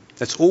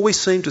 That's all we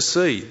seem to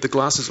see. The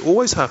glass is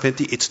always half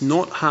empty. It's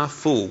not half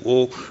full,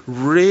 or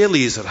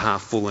rarely is it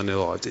half full in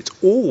our lives. It's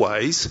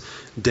always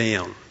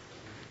down.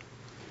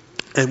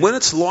 And when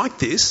it's like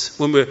this,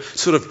 when we're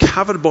sort of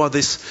covered by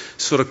this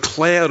sort of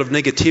cloud of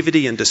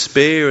negativity and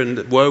despair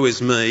and woe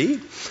is me,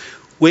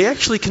 we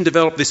actually can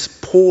develop this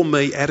poor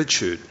me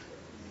attitude.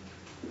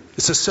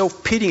 It's a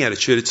self-pitying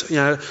attitude.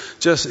 It's,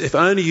 just if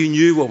only you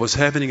knew what was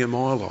happening in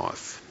my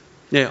life.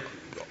 Now,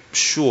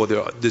 sure,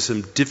 there's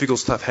some difficult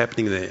stuff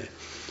happening there.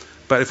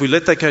 But if we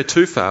let that go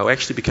too far, we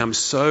actually become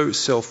so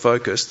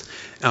self-focused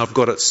and I've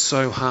got it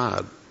so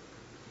hard.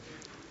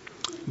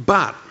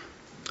 But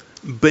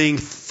being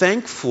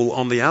thankful,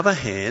 on the other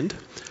hand,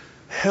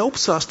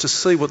 helps us to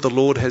see what the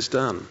Lord has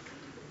done.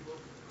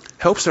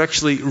 Helps to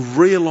actually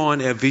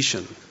realign our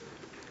vision.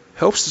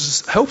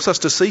 Helps us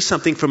to see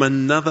something from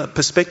another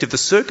perspective. The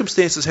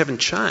circumstances haven't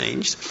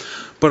changed,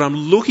 but I'm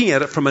looking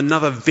at it from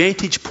another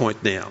vantage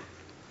point now.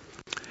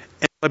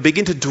 And I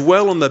begin to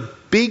dwell on the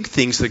big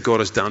things that God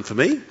has done for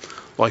me,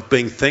 like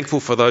being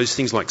thankful for those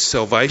things like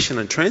salvation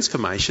and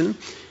transformation.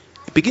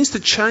 It begins to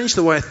change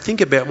the way I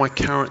think about my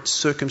current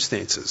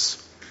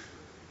circumstances.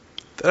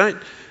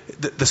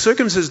 The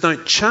circumstances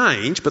don't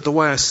change, but the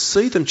way I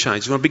see them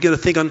change. When I begin to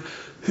think on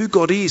who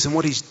God is and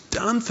what he's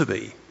done for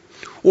me.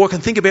 Or I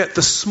can think about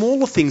the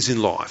smaller things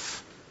in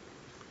life.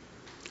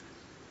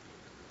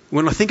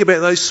 When I think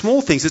about those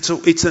small things, it's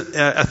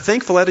a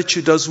thankful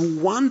attitude does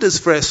wonders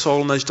for our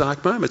soul in those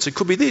dark moments. It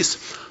could be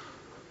this.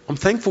 I'm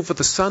thankful for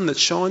the sun that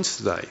shines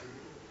today.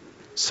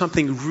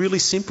 Something really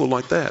simple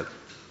like that.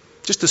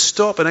 Just to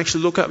stop and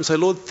actually look up and say,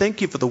 Lord,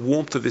 thank you for the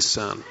warmth of this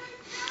sun.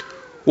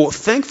 Or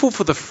thankful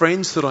for the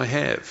friends that I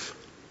have.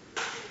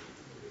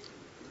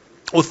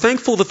 Or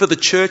thankful for the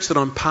church that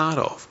I'm part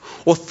of.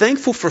 Or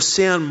thankful for a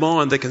sound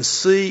mind that can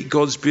see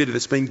God's beauty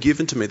that's been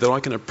given to me, that I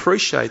can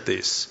appreciate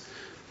this.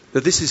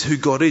 That this is who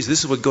God is.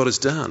 This is what God has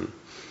done.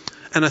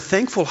 And a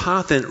thankful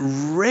heart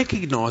then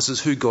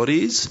recognises who God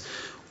is,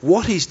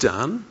 what he's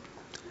done,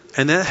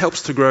 and that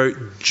helps to grow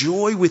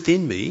joy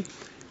within me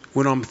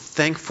when I'm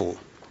thankful.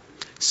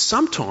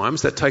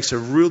 Sometimes that takes a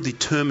real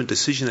determined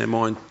decision in our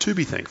mind to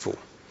be thankful.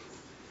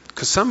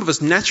 Because some of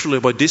us naturally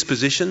by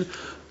disposition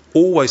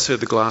always see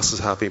the glass as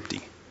half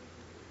empty.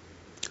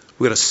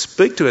 We've got to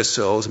speak to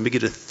ourselves and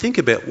begin to think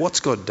about what's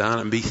God done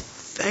and be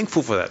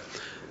thankful for that.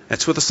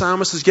 That's where the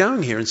psalmist is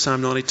going here in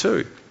Psalm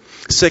 92.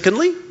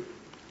 Secondly,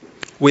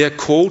 we are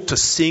called to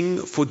sing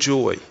for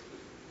joy.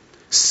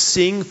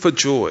 Sing for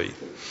joy.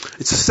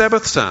 It's a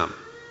Sabbath psalm.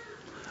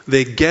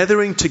 They're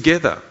gathering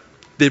together.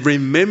 They're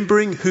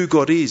remembering who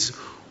God is,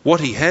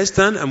 what he has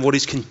done and what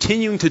he's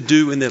continuing to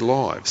do in their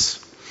lives.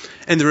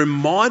 And they're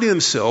reminding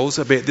themselves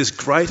about this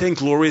great and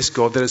glorious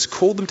God that has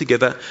called them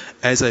together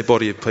as a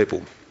body of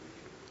people.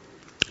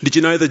 Did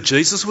you know that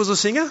Jesus was a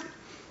singer?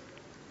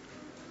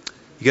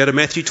 You go to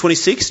Matthew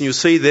 26 and you'll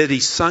see that he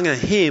sung a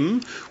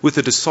hymn with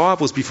the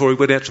disciples before he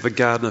went out to the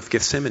Garden of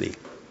Gethsemane.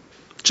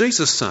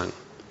 Jesus sung.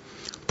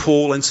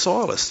 Paul and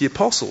Silas, the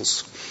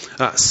apostles,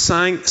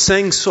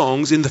 sang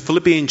songs in the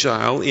Philippian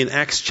jail in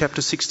Acts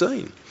chapter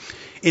 16.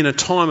 In a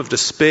time of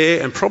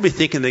despair and probably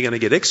thinking they're going to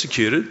get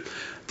executed,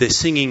 they're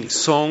singing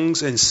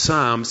songs and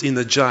psalms in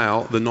the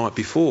jail the night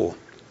before.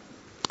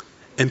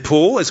 And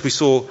Paul, as we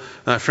saw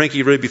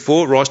Frankie read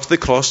before, writes to the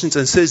Colossians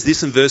and says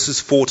this in verses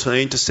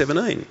 14 to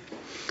 17.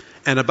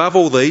 And above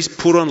all these,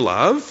 put on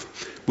love,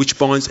 which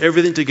binds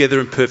everything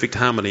together in perfect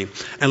harmony.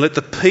 And let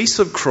the peace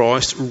of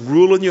Christ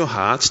rule in your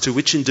hearts, to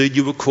which indeed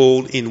you were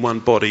called in one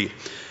body.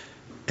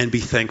 And be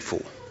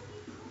thankful.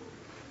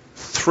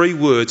 3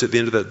 words at the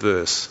end of that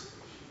verse.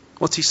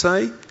 What's he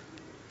say?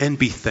 And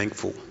be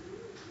thankful.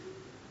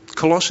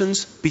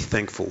 Colossians, be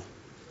thankful.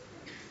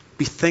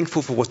 Be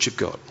thankful for what you've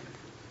got.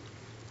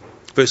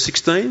 Verse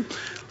 16,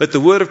 let the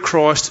word of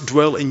Christ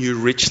dwell in you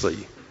richly.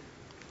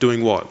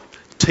 Doing what?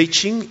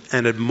 Teaching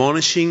and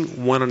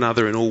admonishing one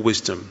another in all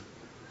wisdom.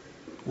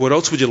 What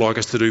else would you like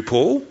us to do,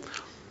 Paul?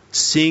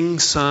 Sing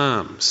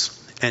psalms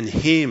and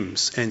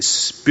hymns and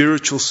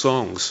spiritual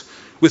songs.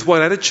 With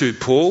what attitude,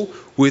 Paul?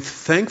 With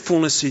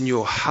thankfulness in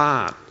your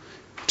heart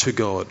to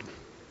God.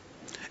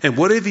 And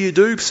whatever you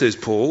do, says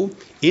Paul,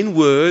 in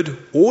word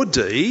or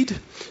deed,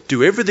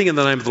 do everything in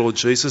the name of the Lord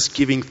Jesus,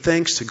 giving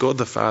thanks to God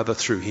the Father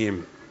through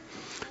him.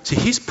 So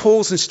here's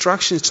Paul's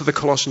instructions to the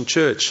Colossian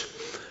church.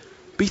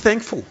 Be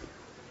thankful.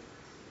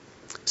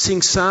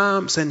 Sing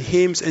psalms and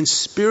hymns and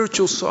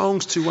spiritual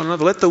songs to one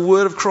another. Let the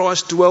word of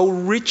Christ dwell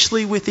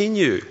richly within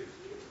you.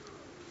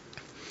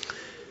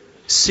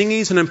 Singing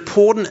is an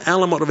important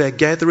element of our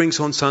gatherings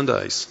on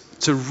Sundays.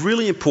 It's a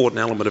really important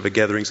element of our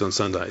gatherings on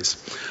Sundays.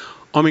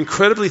 I'm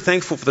incredibly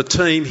thankful for the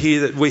team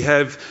here that we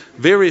have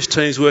various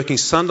teams working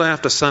Sunday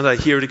after Sunday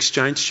here at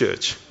Exchange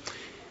Church.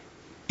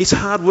 It's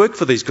hard work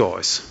for these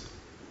guys.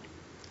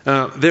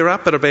 They're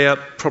up at about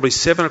probably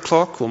 7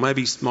 o'clock, or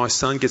maybe my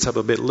son gets up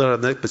a bit later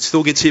than that, but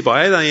still gets here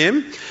by 8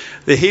 a.m.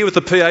 They're here with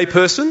the PA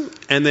person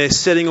and they're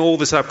setting all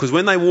this up, because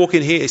when they walk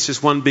in here, it's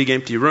just one big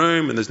empty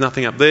room and there's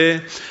nothing up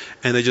there,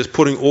 and they're just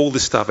putting all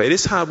this stuff out.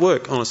 It's hard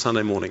work on a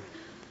Sunday morning.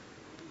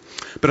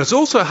 But it's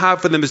also hard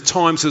for them at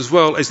times as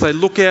well, as they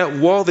look out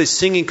while they're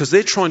singing, because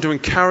they're trying to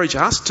encourage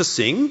us to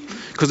sing,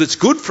 because it's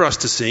good for us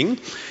to sing.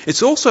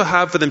 It's also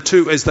hard for them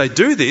too as they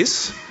do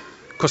this,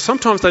 because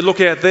sometimes they look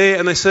out there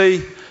and they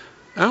see,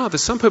 oh,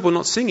 there's some people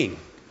not singing.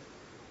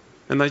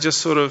 And they just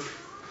sort of...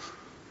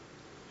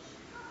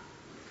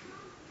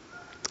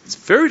 It's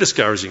very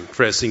discouraging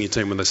for our singing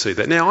team when they see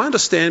that. Now, I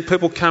understand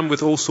people come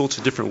with all sorts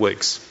of different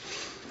weeks.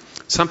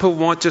 Some people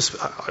might just...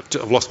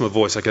 I've lost my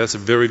voice, okay? That's a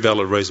very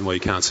valid reason why you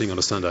can't sing on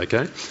a Sunday,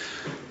 okay?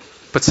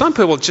 But some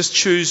people just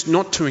choose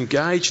not to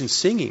engage in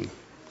singing.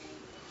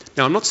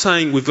 Now, I'm not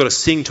saying we've got to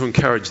sing to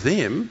encourage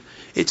them.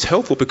 It's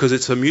helpful because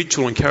it's a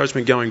mutual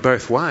encouragement going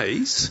both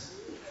ways.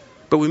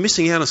 But we're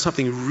missing out on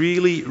something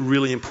really,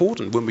 really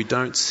important when we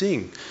don't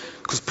sing.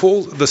 Because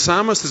Paul, the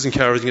psalmist, is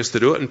encouraging us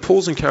to do it, and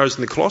Paul's encouraging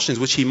the Colossians,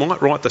 which he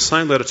might write the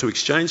same letter to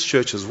Exchange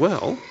Church as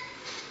well.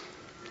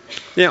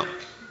 Now,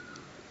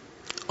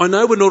 I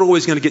know we're not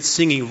always going to get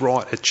singing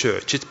right at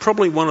church. It's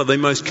probably one of the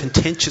most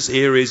contentious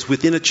areas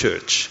within a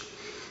church.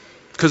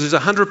 because there's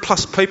 100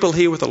 plus people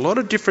here with a lot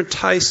of different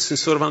tastes and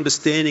sort of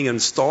understanding and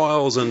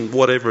styles and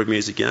whatever of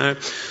music, you know.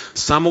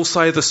 Some will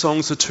say the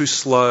songs are too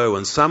slow,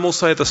 and some will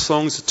say the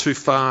songs are too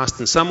fast,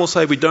 and some will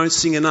say we don't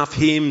sing enough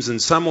hymns,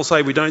 and some will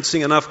say we don't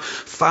sing enough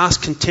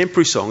fast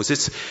contemporary songs.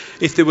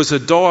 If there was a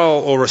dial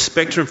or a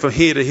spectrum from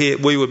here to here,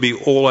 we would be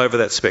all over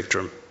that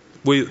spectrum.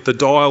 The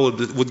dial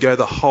would go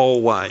the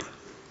whole way.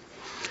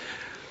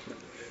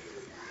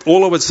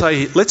 All I would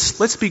say,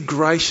 let's be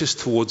gracious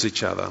towards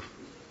each other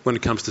when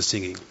it comes to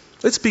singing.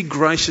 Let's be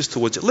gracious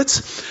towards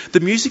it. The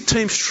music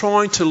team's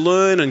trying to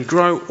learn and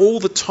grow all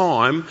the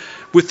time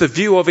with the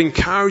view of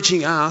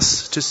encouraging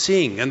us to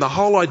sing. And the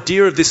whole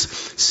idea of this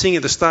sing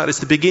at the start is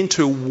to begin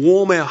to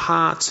warm our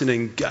hearts and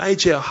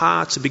engage our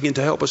hearts and begin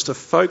to help us to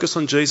focus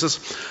on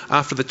Jesus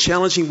after the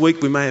challenging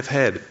week we may have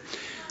had.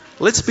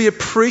 Let's be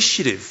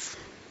appreciative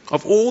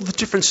of all the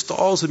different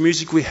styles of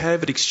music we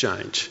have at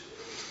Exchange.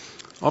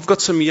 I've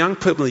got some young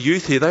people in the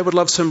youth here. They would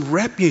love some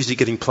rap music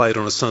getting played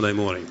on a Sunday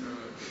morning.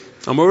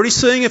 I'm already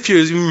seeing a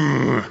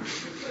few.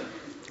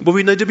 But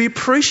we need to be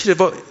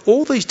appreciative of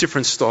all these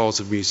different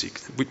styles of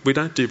music. We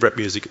don't do rap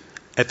music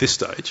at this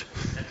stage.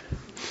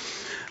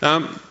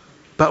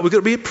 But we've got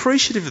to be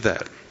appreciative of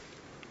that.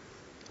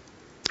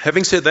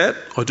 Having said that,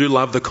 I do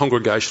love the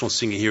congregational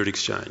singing here at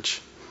Exchange.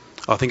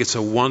 I think it's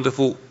a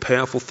wonderful,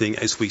 powerful thing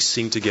as we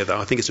sing together.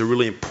 I think it's a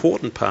really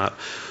important part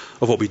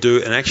of what we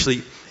do, and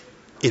actually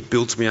it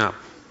builds me up,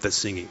 that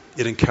singing.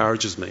 It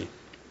encourages me.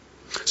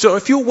 So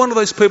if you're one of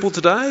those people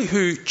today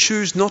who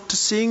choose not to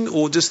sing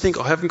or just think,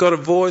 I haven't got a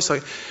voice,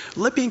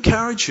 let me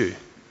encourage you.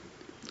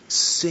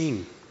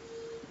 Sing.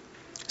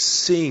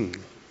 Sing.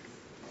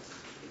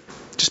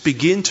 Just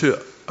begin to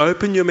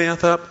open your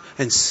mouth up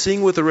and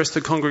sing with the rest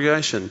of the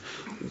congregation.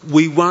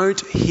 We won't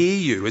hear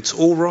you. It's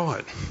all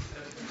right.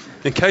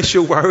 In case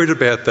you're worried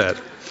about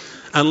that.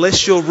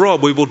 Unless you're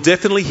Rob, we will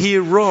definitely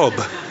hear Rob.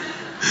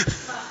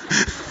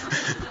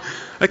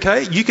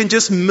 Okay, you can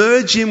just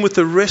merge in with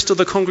the rest of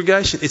the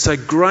congregation. It's a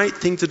great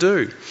thing to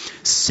do.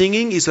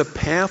 Singing is a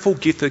powerful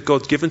gift that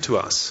God's given to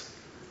us.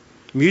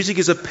 Music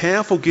is a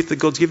powerful gift that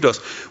God's given to us.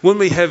 When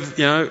we have,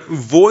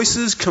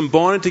 voices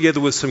combined together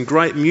with some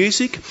great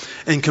music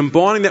and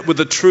combining that with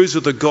the truths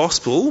of the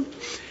gospel,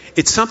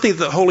 it's something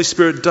that the Holy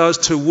Spirit does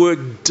to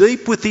work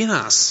deep within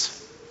us.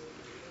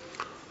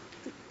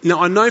 Now,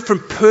 I know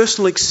from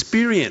personal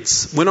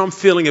experience, when I'm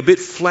feeling a bit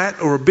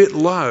flat or a bit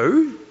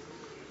low,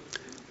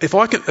 if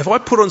I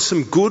put on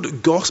some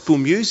good gospel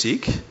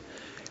music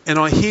and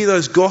I hear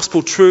those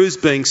gospel truths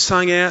being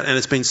sung out and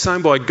it's been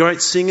sung by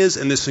great singers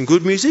and there's some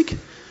good music,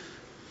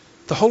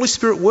 the Holy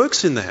Spirit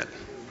works in that.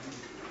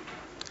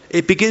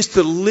 It begins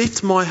to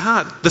lift my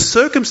heart. The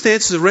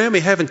circumstances around me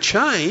haven't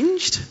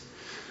changed,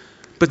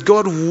 but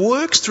God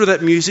works through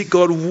that music,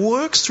 God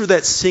works through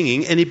that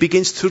singing, and He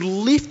begins to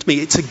lift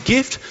me. It's a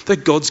gift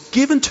that God's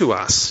given to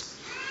us.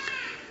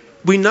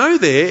 We know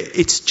there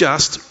it's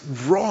just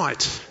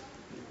right.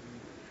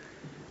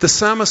 The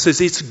psalmist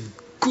says it's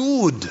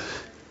good.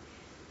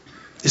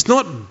 It's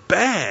not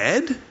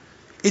bad.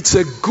 It's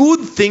a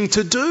good thing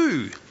to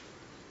do.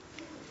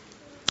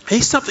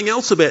 Here's something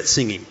else about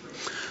singing.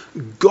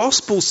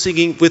 Gospel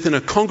singing within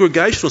a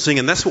congregational singing,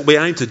 and that's what we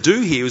aim to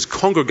do here, is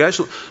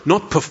congregational,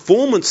 not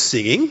performance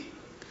singing,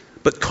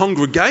 but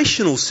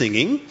congregational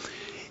singing.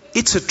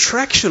 It's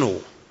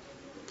attractional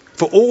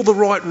for all the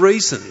right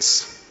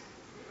reasons.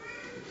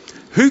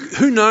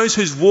 Who knows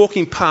who's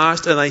walking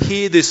past and they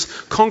hear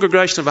this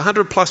congregation of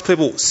 100 plus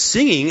people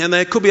singing, and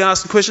they could be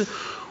asking the question,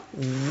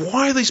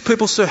 why are these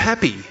people so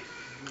happy?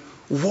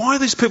 Why are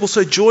these people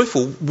so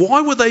joyful?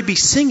 Why would they be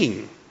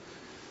singing?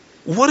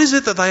 What is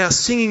it that they are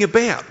singing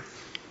about?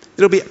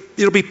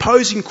 It'll be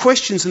posing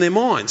questions in their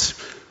minds.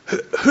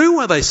 Who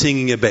are they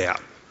singing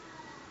about?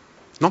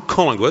 Not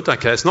Collingwood,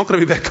 okay, it's not going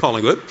to be about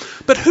Collingwood,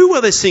 but who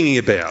are they singing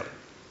about?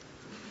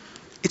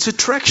 It's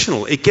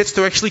attractional. It gets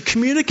to actually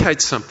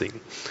communicate something.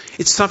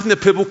 It's something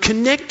that people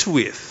connect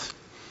with.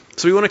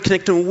 So we want to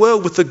connect them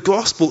well with the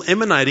gospel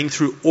emanating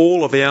through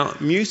all of our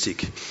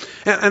music.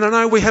 And I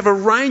know we have a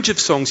range of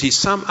songs here.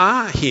 Some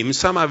are hymns,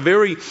 some are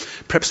very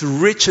perhaps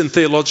rich in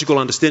theological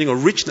understanding or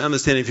rich in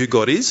understanding of who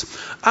God is.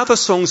 Other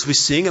songs we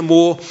sing are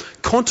more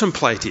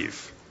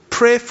contemplative,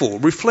 prayerful,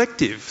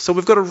 reflective. So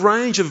we've got a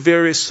range of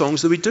various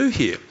songs that we do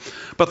here.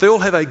 But they all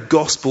have a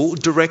gospel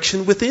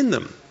direction within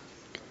them.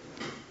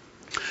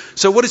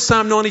 So what is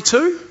Psalm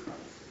 92?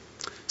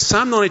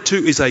 Psalm 92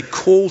 is a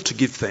call to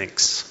give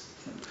thanks.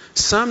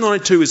 Psalm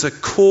 92 is a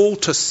call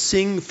to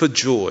sing for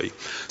joy.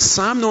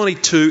 Psalm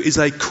 92 is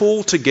a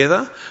call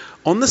together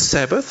on the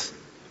Sabbath,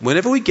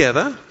 whenever we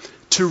gather,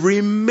 to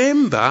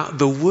remember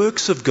the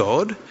works of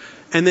God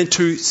and then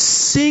to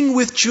sing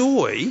with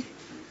joy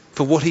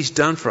for what He's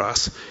done for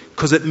us,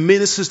 because it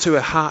ministers to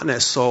our heart and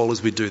our soul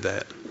as we do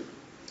that.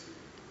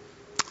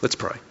 Let's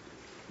pray.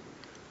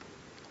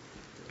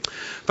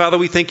 Father,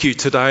 we thank you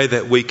today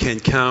that we can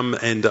come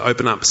and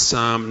open up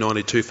Psalm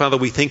 92. Father,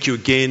 we thank you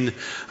again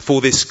for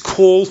this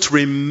call to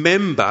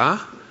remember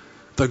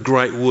the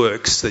great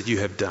works that you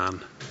have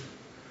done.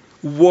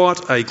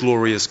 What a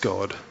glorious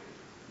God.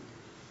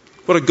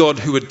 What What a God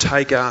who would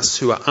take us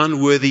who are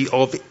unworthy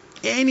of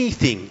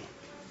anything.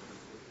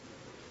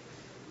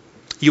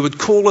 You would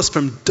call us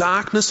from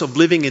darkness of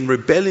living in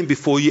rebellion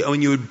before you,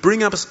 and you would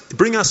bring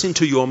us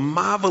into your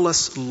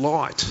marvellous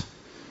light.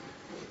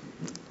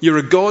 You're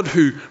a God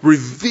who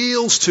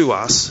reveals to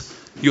us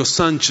your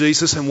Son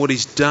Jesus and what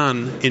he's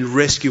done in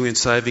rescuing and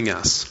saving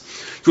us.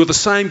 You're the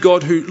same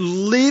God who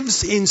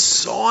lives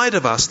inside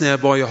of us now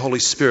by your Holy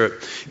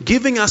Spirit,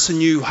 giving us a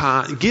new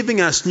heart, giving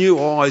us new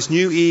eyes,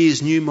 new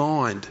ears, new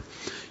mind.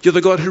 You're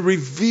the God who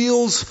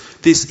reveals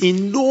this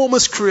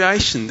enormous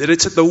creation, that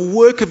it's at the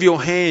work of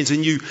your hands,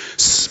 and you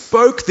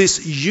spoke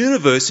this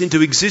universe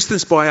into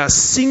existence by a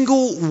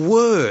single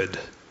word.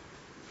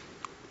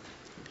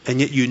 And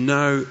yet you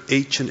know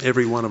each and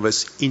every one of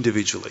us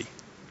individually.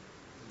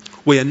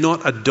 We are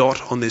not a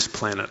dot on this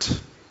planet.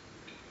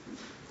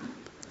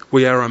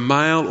 We are a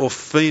male or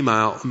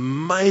female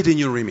made in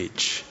your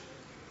image.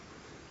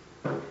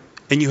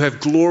 And you have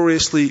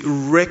gloriously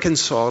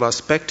reconciled us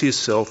back to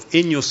yourself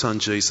in your Son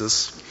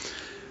Jesus.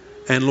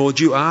 And Lord,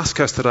 you ask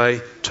us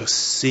today to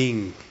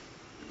sing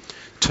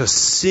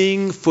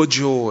for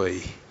joy,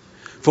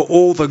 for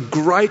all the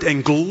great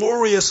and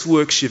glorious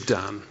works you've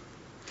done,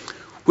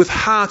 with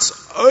hearts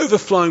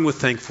overflowing with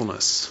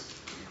thankfulness.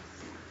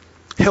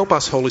 Help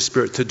us, Holy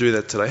Spirit, to do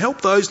that today.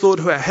 Help those, Lord,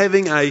 who are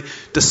having a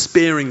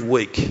despairing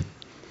week,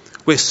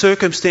 where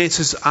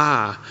circumstances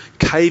are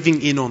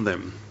caving in on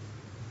them,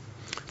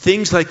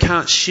 things they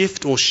can't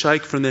shift or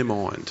shake from their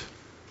mind.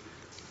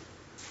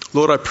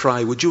 Lord, I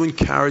pray, would you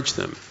encourage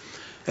them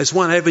as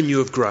one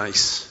avenue of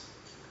grace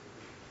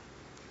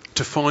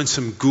to find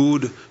some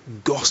good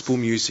gospel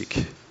music,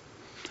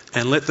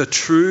 and let the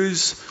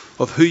truths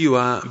of who you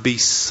are be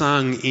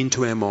sung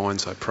into our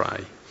minds, I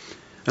pray.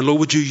 And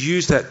Lord, would you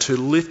use that to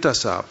lift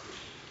us up,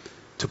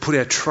 to put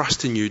our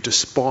trust in you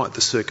despite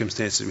the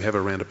circumstances we have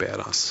around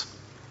about us.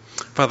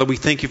 Father, we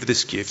thank you for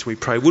this gift. We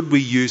pray, would we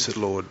use it,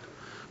 Lord,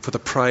 for the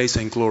praise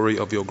and glory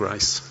of your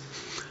grace.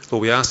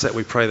 Lord, we ask that,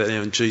 we pray that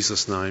now in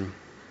Jesus' name.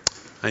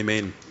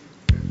 Amen.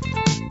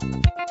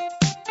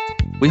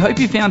 We hope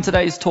you found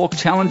today's talk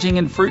challenging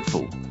and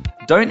fruitful.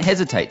 Don't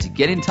hesitate to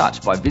get in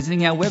touch by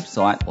visiting our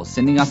website or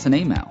sending us an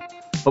email.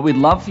 But we'd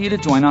love for you to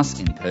join us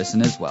in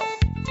person as well.